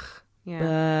 Ugh,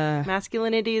 yeah.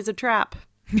 Masculinity is a trap.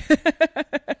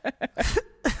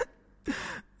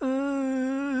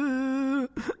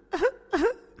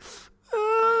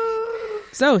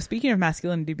 So, speaking of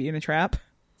masculinity being a trap,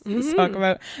 let's talk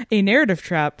about a narrative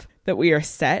trap that we are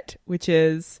set, which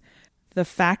is the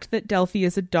fact that Delphi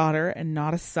is a daughter and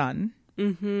not a son,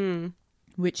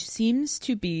 which seems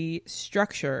to be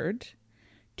structured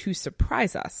to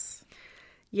surprise us.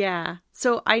 Yeah.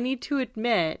 So I need to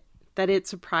admit that it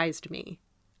surprised me.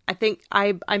 I think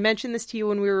I mentioned this to you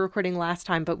when we were recording last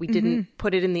time, but we didn't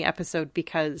put it in the episode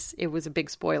because it was a big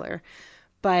spoiler.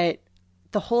 But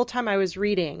the whole time I was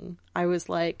reading, I was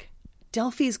like,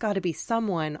 Delphi's got to be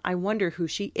someone. I wonder who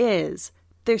she is.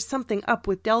 There's something up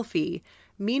with Delphi.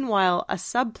 Meanwhile, a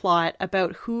subplot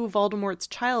about who Voldemort's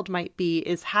child might be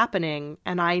is happening,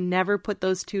 and I never put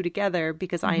those two together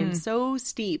because I am so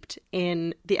steeped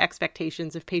in the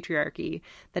expectations of patriarchy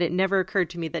that it never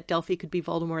occurred to me that Delphi could be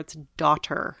Voldemort's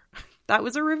daughter. That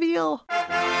was a reveal.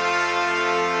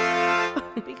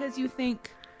 Because you think,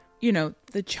 you know,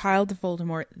 the child of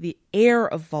Voldemort, the heir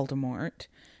of Voldemort,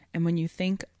 and when you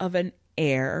think of an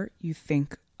heir, you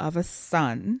think of a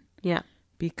son. Yeah.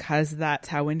 Because that's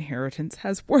how inheritance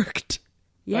has worked.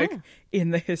 Yeah. Like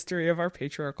in the history of our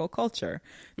patriarchal culture.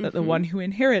 That the one who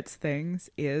inherits things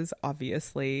is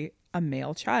obviously a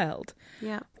male child.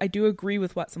 Yeah. I do agree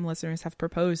with what some listeners have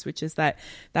proposed, which is that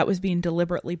was being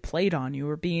deliberately played on. You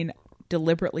were being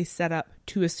deliberately set up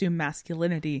to assume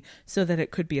masculinity so that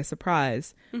it could be a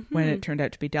surprise when it turned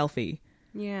out to be Delphi.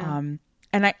 Yeah.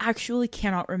 And I actually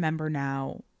cannot remember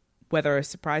now whether I was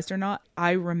surprised or not.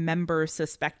 I remember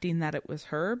suspecting that it was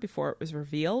her before it was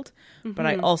revealed, but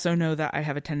I also know that I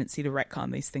have a tendency to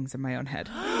retcon these things in my own head.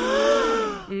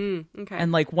 Okay.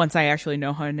 And like once I actually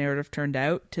know how a narrative turned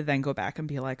out, to then go back and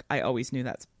be like, I always knew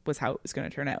that was how it was going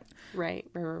to turn out. Right.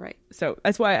 So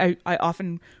that's why I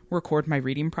often record my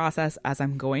reading process as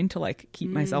I'm going to like keep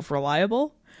myself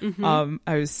reliable. I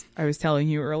was telling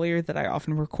you earlier that I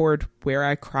often record where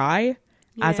I cry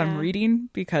as I'm reading,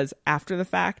 because after the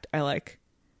fact I like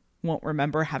won't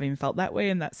remember having felt that way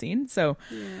in that scene. So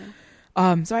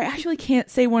so I actually can't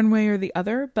say one way or the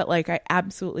other, but like I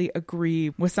absolutely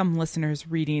agree with some listeners'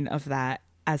 reading of that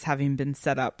as having been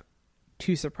set up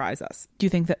to surprise us. Do you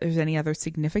think that there's any other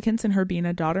significance in her being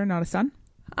a daughter, not a son?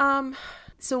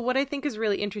 So what I think is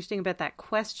really interesting about that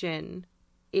question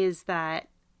is that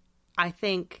I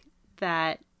think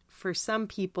that for some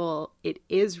people it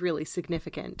is really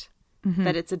significant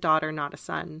that it's a daughter, not a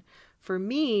son. For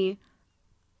me,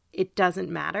 it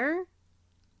doesn't matter.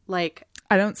 Like,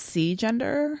 I don't see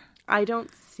gender. I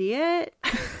don't see it.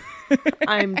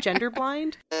 I'm gender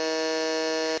blind.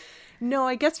 No,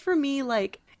 I guess for me,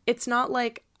 like, it's not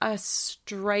like a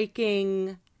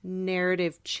striking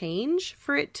narrative change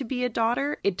for it to be a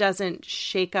daughter. It doesn't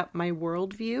shake up my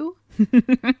worldview.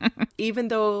 Even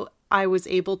though I was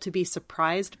able to be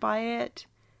surprised by it,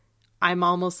 I'm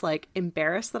almost like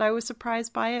embarrassed that I was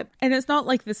surprised by it. And it's not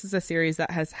like this is a series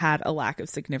that has had a lack of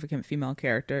significant female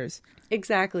characters.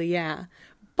 Exactly, yeah.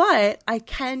 But I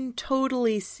can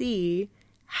totally see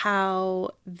how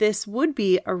this would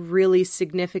be a really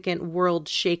significant world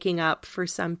shaking up for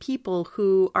some people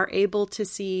who are able to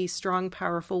see strong,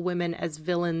 powerful women as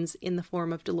villains in the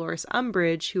form of Dolores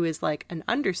Umbridge, who is like an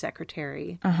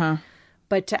undersecretary.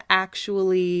 But to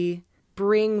actually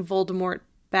bring Voldemort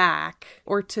back,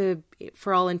 or to,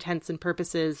 for all intents and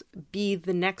purposes, be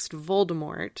the next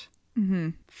Voldemort,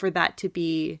 for that to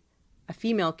be a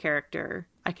female character,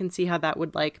 I can see how that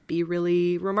would like be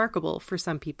really remarkable for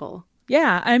some people.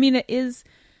 Yeah, I mean, it is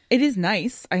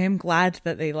nice. I am glad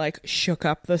that they like shook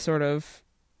up the sort of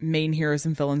main heroes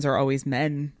and villains are always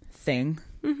men thing.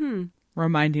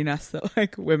 Reminding us that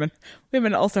like women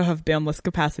also have boundless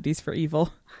capacities for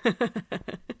evil.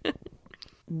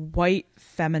 White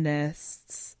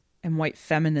feminists and white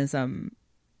feminism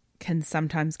can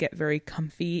sometimes get very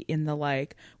comfy in the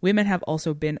like, women have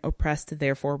also been oppressed,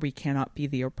 therefore we cannot be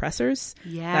the oppressors.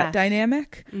 That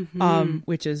dynamic,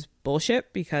 which is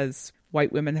bullshit, because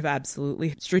white women have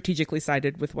absolutely strategically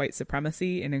sided with white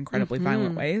supremacy in incredibly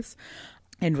violent ways,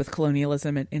 and with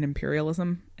colonialism and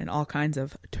imperialism and all kinds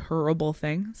of terrible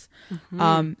things.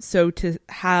 So to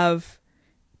have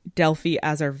Delphi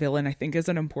as our villain, I think, is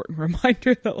an important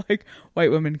reminder that like white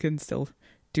women can still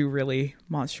do really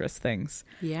monstrous things.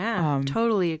 Yeah,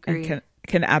 totally agree. And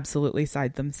can absolutely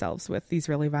side themselves with these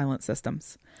really violent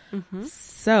systems.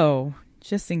 So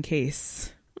just in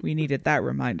case we needed that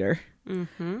reminder.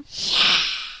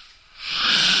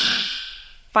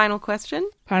 Final question?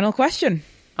 Final question.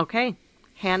 Okay.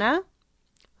 Hannah,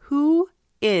 who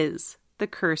is the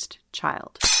cursed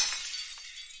child?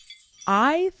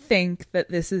 I think that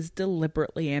this is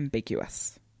deliberately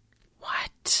ambiguous.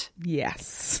 What?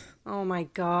 Yes. Oh my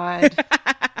God.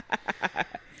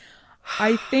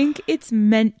 I think it's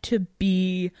meant to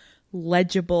be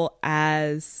legible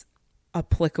as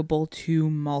applicable to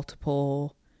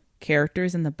multiple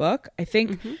characters in the book. I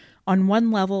think on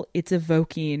one level, it's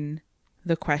evoking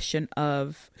the question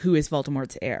of who is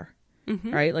Voldemort's heir,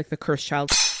 right? Like the cursed child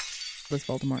was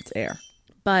Voldemort's heir.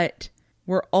 But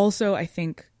we're also, I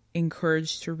think,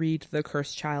 encouraged to read the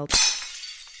cursed child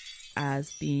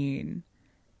as being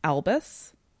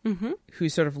Albus,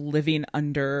 who's sort of living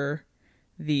under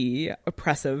the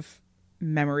oppressive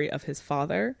memory of his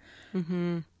father.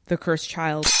 The cursed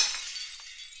child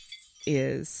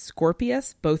is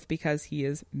Scorpius, both because he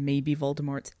is maybe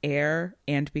Voldemort's heir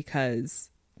and because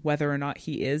whether or not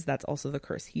he is, that's also the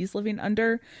curse he's living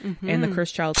under. And the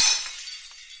cursed child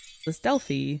is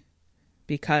Delphi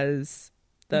because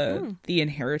the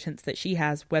inheritance that she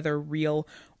has, whether real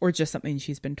or just something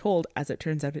she's been told, as it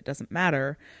turns out, it doesn't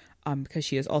matter, because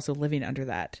she is also living under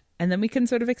that. And then we can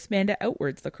sort of expand it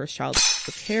outwards. The cursed child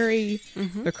was Harry.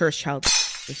 The cursed child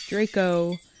was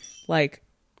Draco. Like,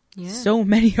 so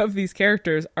many of these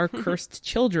characters are cursed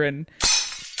children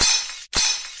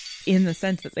in the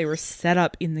sense that they were set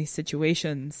up in these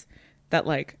situations that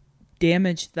like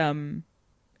damaged them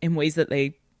in ways that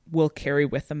they will carry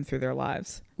with them through their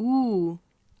lives. Ooh,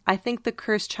 I think the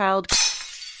cursed child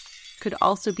could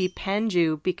also be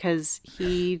Panju because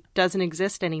he doesn't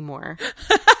exist anymore.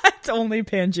 It's only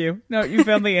Panju. No, you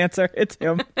found the answer. It's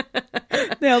him.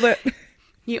 Nailed it.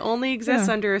 He only exists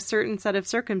under a certain set of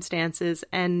circumstances,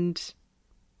 and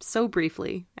so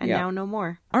briefly, and now no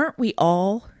more. Aren't we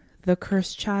all the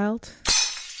cursed child?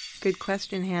 Good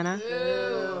question, Hannah.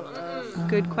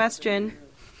 Good question.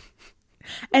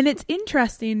 And it's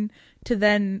interesting to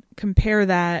then compare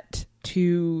that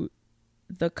to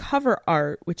the cover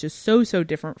art, which is so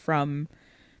different from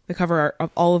the cover art of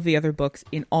all of the other books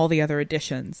in all the other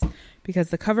editions, because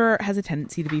the cover art has a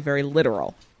tendency to be very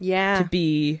literal. Yeah. To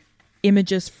be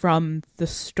images from the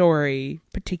story,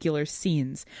 particular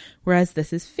scenes, whereas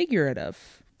this is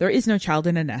figurative. There is no child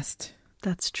in a nest.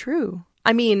 That's true.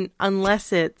 I mean,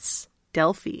 unless it's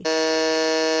Delphi.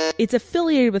 It's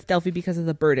affiliated with Delphi because of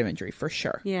the bird imagery, for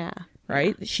sure. Yeah.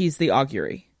 Right? She's the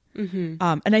augury. And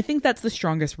I think that's the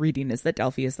strongest reading, is that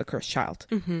Delphi is the cursed child.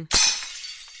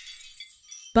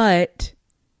 But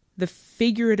the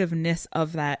figurativeness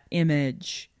of that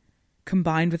image,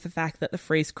 combined with the fact that the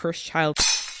phrase cursed child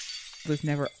was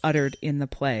never uttered in the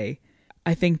play,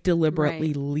 I think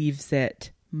deliberately leaves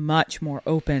it much more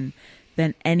open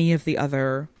than any of the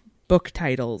other book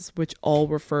titles, which all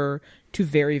refer to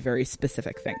very, very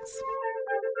specific things.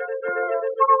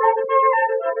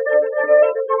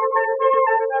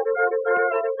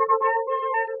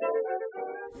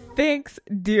 Thanks,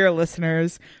 dear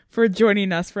listeners, for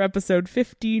joining us for episode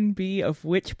 15B of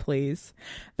Witch Please.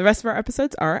 The rest of our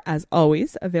episodes are, as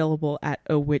always, available at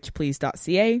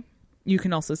awitchplease.ca. You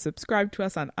can also subscribe to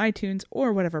us on iTunes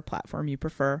or whatever platform you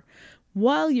prefer.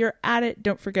 While you're at it,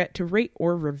 don't forget to rate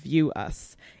or review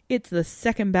us. It's the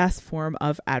second best form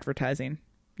of advertising.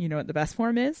 You know what the best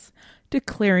form is?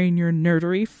 Declaring your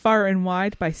nerdery far and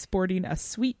wide by sporting a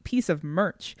sweet piece of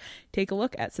merch. Take a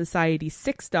look at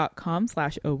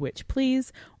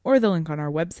society6.com/ohwitchplease or the link on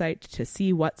our website to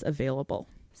see what's available.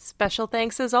 Special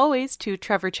thanks as always to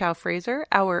Trevor Chow Fraser,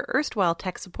 our erstwhile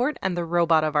tech support and the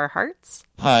robot of our hearts.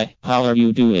 Hi, how are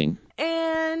you doing?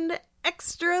 And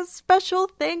extra special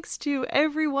thanks to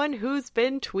everyone who's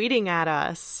been tweeting at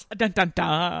us. Dun dun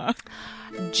dun.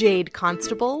 Jade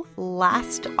Constable,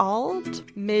 Last Ald,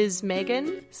 Ms.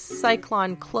 Megan,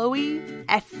 Cyclone Chloe,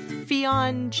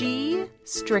 Ephion G,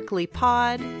 Strictly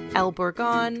Pod, El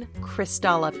Borgon,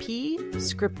 Crystalla P,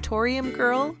 Scriptorium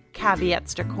Girl,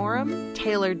 Caveats Decorum,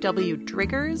 Taylor W.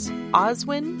 Driggers,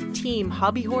 Oswin, Team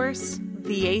Hobbyhorse,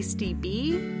 The Ace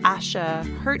DB, Asha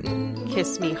Hurton,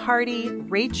 Kiss Me Hardy,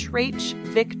 Rach,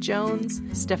 Vic Jones,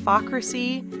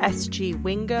 Stephocracy, SG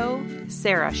Wingo,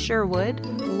 Sarah Sherwood,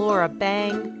 Laura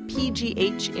Bang,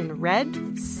 PGH in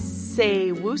Red,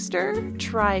 Say Wooster,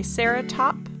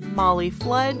 Triceratop, Molly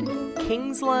Flood,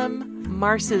 Kingslam,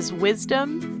 Mars's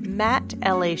Wisdom, Matt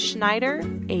L.A. Schneider,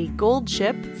 A Gold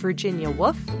Ship, Virginia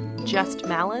Wolf, Just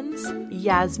Malins,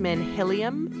 Yasmin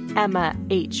Hilliam, Emma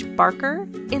H. Barker,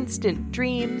 Instant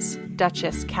Dreams,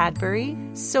 Duchess Cadbury,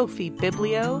 Sophie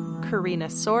Biblio, Karina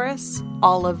Saurus,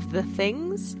 All of the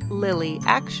Things, Lily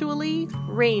Actually,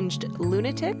 Ranged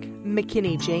Lunatic,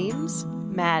 McKinney James,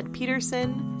 Mad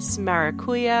Peterson,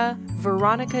 Smarakuya,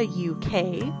 Veronica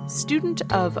UK, Student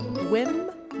of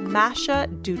Wim, Masha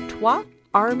Dutois,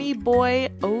 Army Boy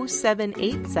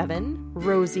 0787,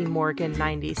 Rosie Morgan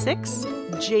 96,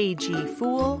 JG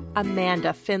Fool,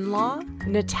 Amanda Finlaw,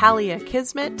 Natalia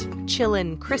Kismet,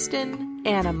 Chillin Kristen,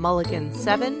 Anna Mulligan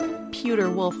 7, Pewter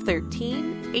Wolf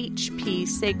 13, HP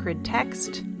Sacred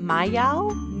Text,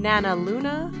 Mayal, Nana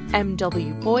Luna,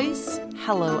 MW Boyce,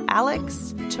 Hello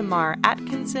Alex, Tamar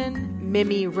Atkinson,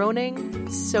 Mimi Roning,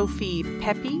 Sophie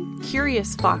Peppy,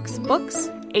 Curious Fox Books,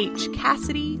 H.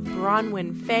 Cassidy,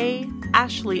 Bronwyn Fay,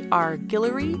 Ashley R.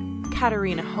 Guillory,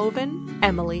 Katarina Hoven,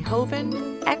 Emily Hoven,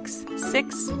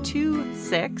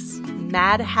 X626,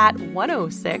 Mad Hat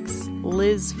 106,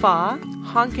 Liz Fa,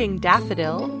 Honking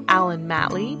Daffodil, Alan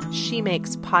Matley, She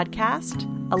Makes Podcast,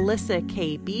 Alyssa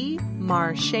KB,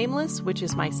 Mar Shameless, which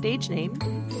is my stage name,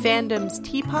 Fandom's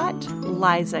Teapot,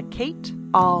 Liza Kate,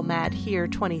 All Mad Here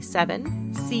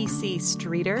 27, CC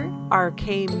Streeter,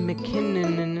 RK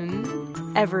McKinnon,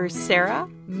 Ever Sarah,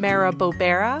 Mara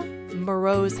Bobera,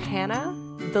 Morose Hannah,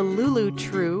 The Lulu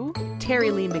True,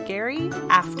 Terry Lee McGarry,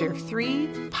 After 3,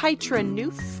 Pytra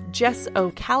Noof, Jess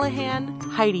O'Callahan,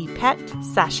 Heidi Pett,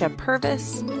 Sasha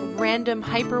Purvis, Random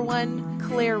Hyper One,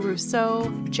 Claire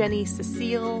Rousseau, Jenny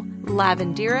Cecile,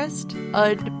 Lavenderist,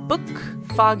 Ud Book,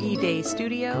 Foggy Day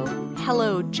Studio,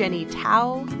 Hello Jenny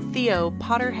Tao, Theo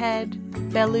Potterhead,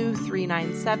 Bellu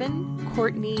 397,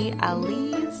 Courtney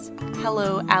Alize,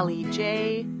 Hello Ali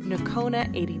J, Nakona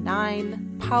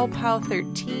 89, Pow Pow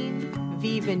 13,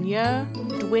 V Vigneux,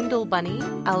 Dwindle Bunny,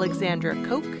 Alexandra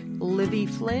Koch, Livy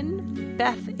Flynn,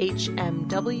 Beth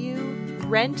HMW,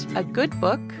 Rent a Good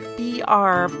Book,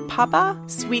 BR Papa,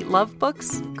 Sweet Love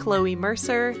Books, Chloe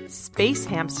Mercer, Space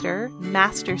Hamster,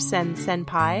 Master Sen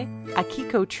Senpai,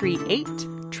 Akiko Tree 8,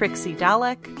 Trixie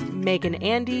Dalek, Megan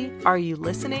Andy, Are You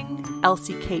Listening?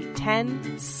 Elsie Kate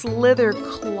 10, Slither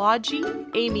Clawgy,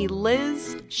 Amy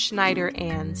Liz, Schneider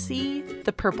Ann C,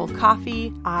 The Purple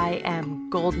Coffee, I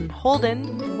Am Golden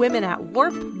Holden, Women at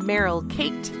Warp, Meryl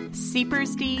Kate,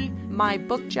 Seepers D, My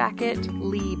Book Jacket,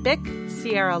 Lee Bick,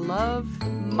 Sierra Love,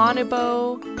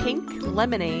 Monobo, Pink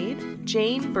Lemonade,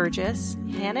 Jane Burgess,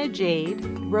 Hannah Jade,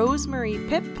 Rosemary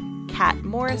Pip, Kat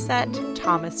Morissette,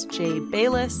 Thomas J.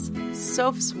 Bayless,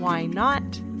 Sophs Why Not,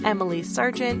 Emily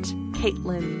Sargent,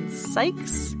 Caitlin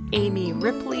Sykes, Amy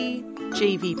Ripley,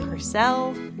 J.V.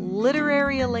 Purcell,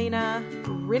 Literary Elena,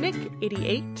 Rinnick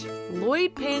 88,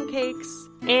 Lloyd Pancakes,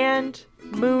 and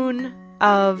Moon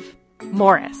of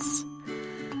Morris.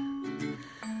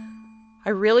 I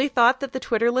really thought that the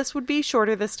Twitter list would be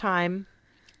shorter this time.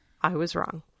 I was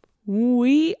wrong.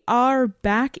 We are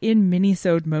back in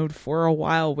minisode mode for a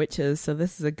while, witches, so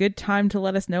this is a good time to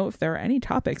let us know if there are any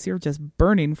topics you're just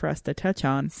burning for us to touch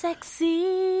on.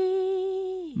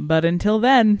 Sexy! But until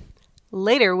then,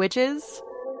 later, witches!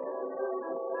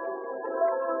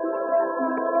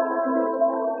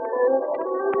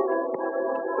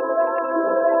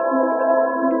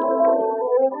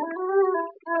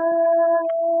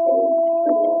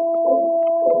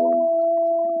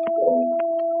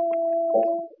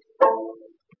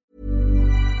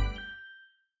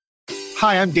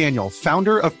 Hi, I'm Daniel,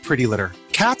 founder of Pretty Litter.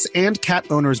 Cats and cat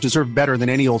owners deserve better than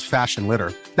any old-fashioned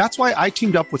litter. That's why I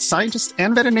teamed up with scientists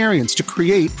and veterinarians to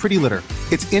create Pretty Litter.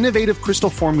 Its innovative crystal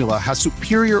formula has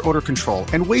superior odor control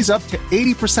and weighs up to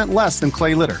 80% less than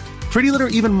clay litter. Pretty Litter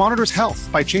even monitors health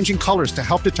by changing colors to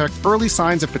help detect early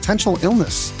signs of potential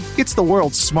illness. It's the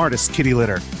world's smartest kitty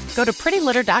litter. Go to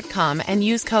prettylitter.com and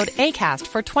use code ACAST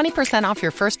for 20% off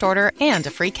your first order and a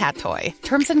free cat toy.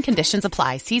 Terms and conditions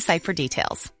apply. See site for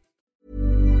details.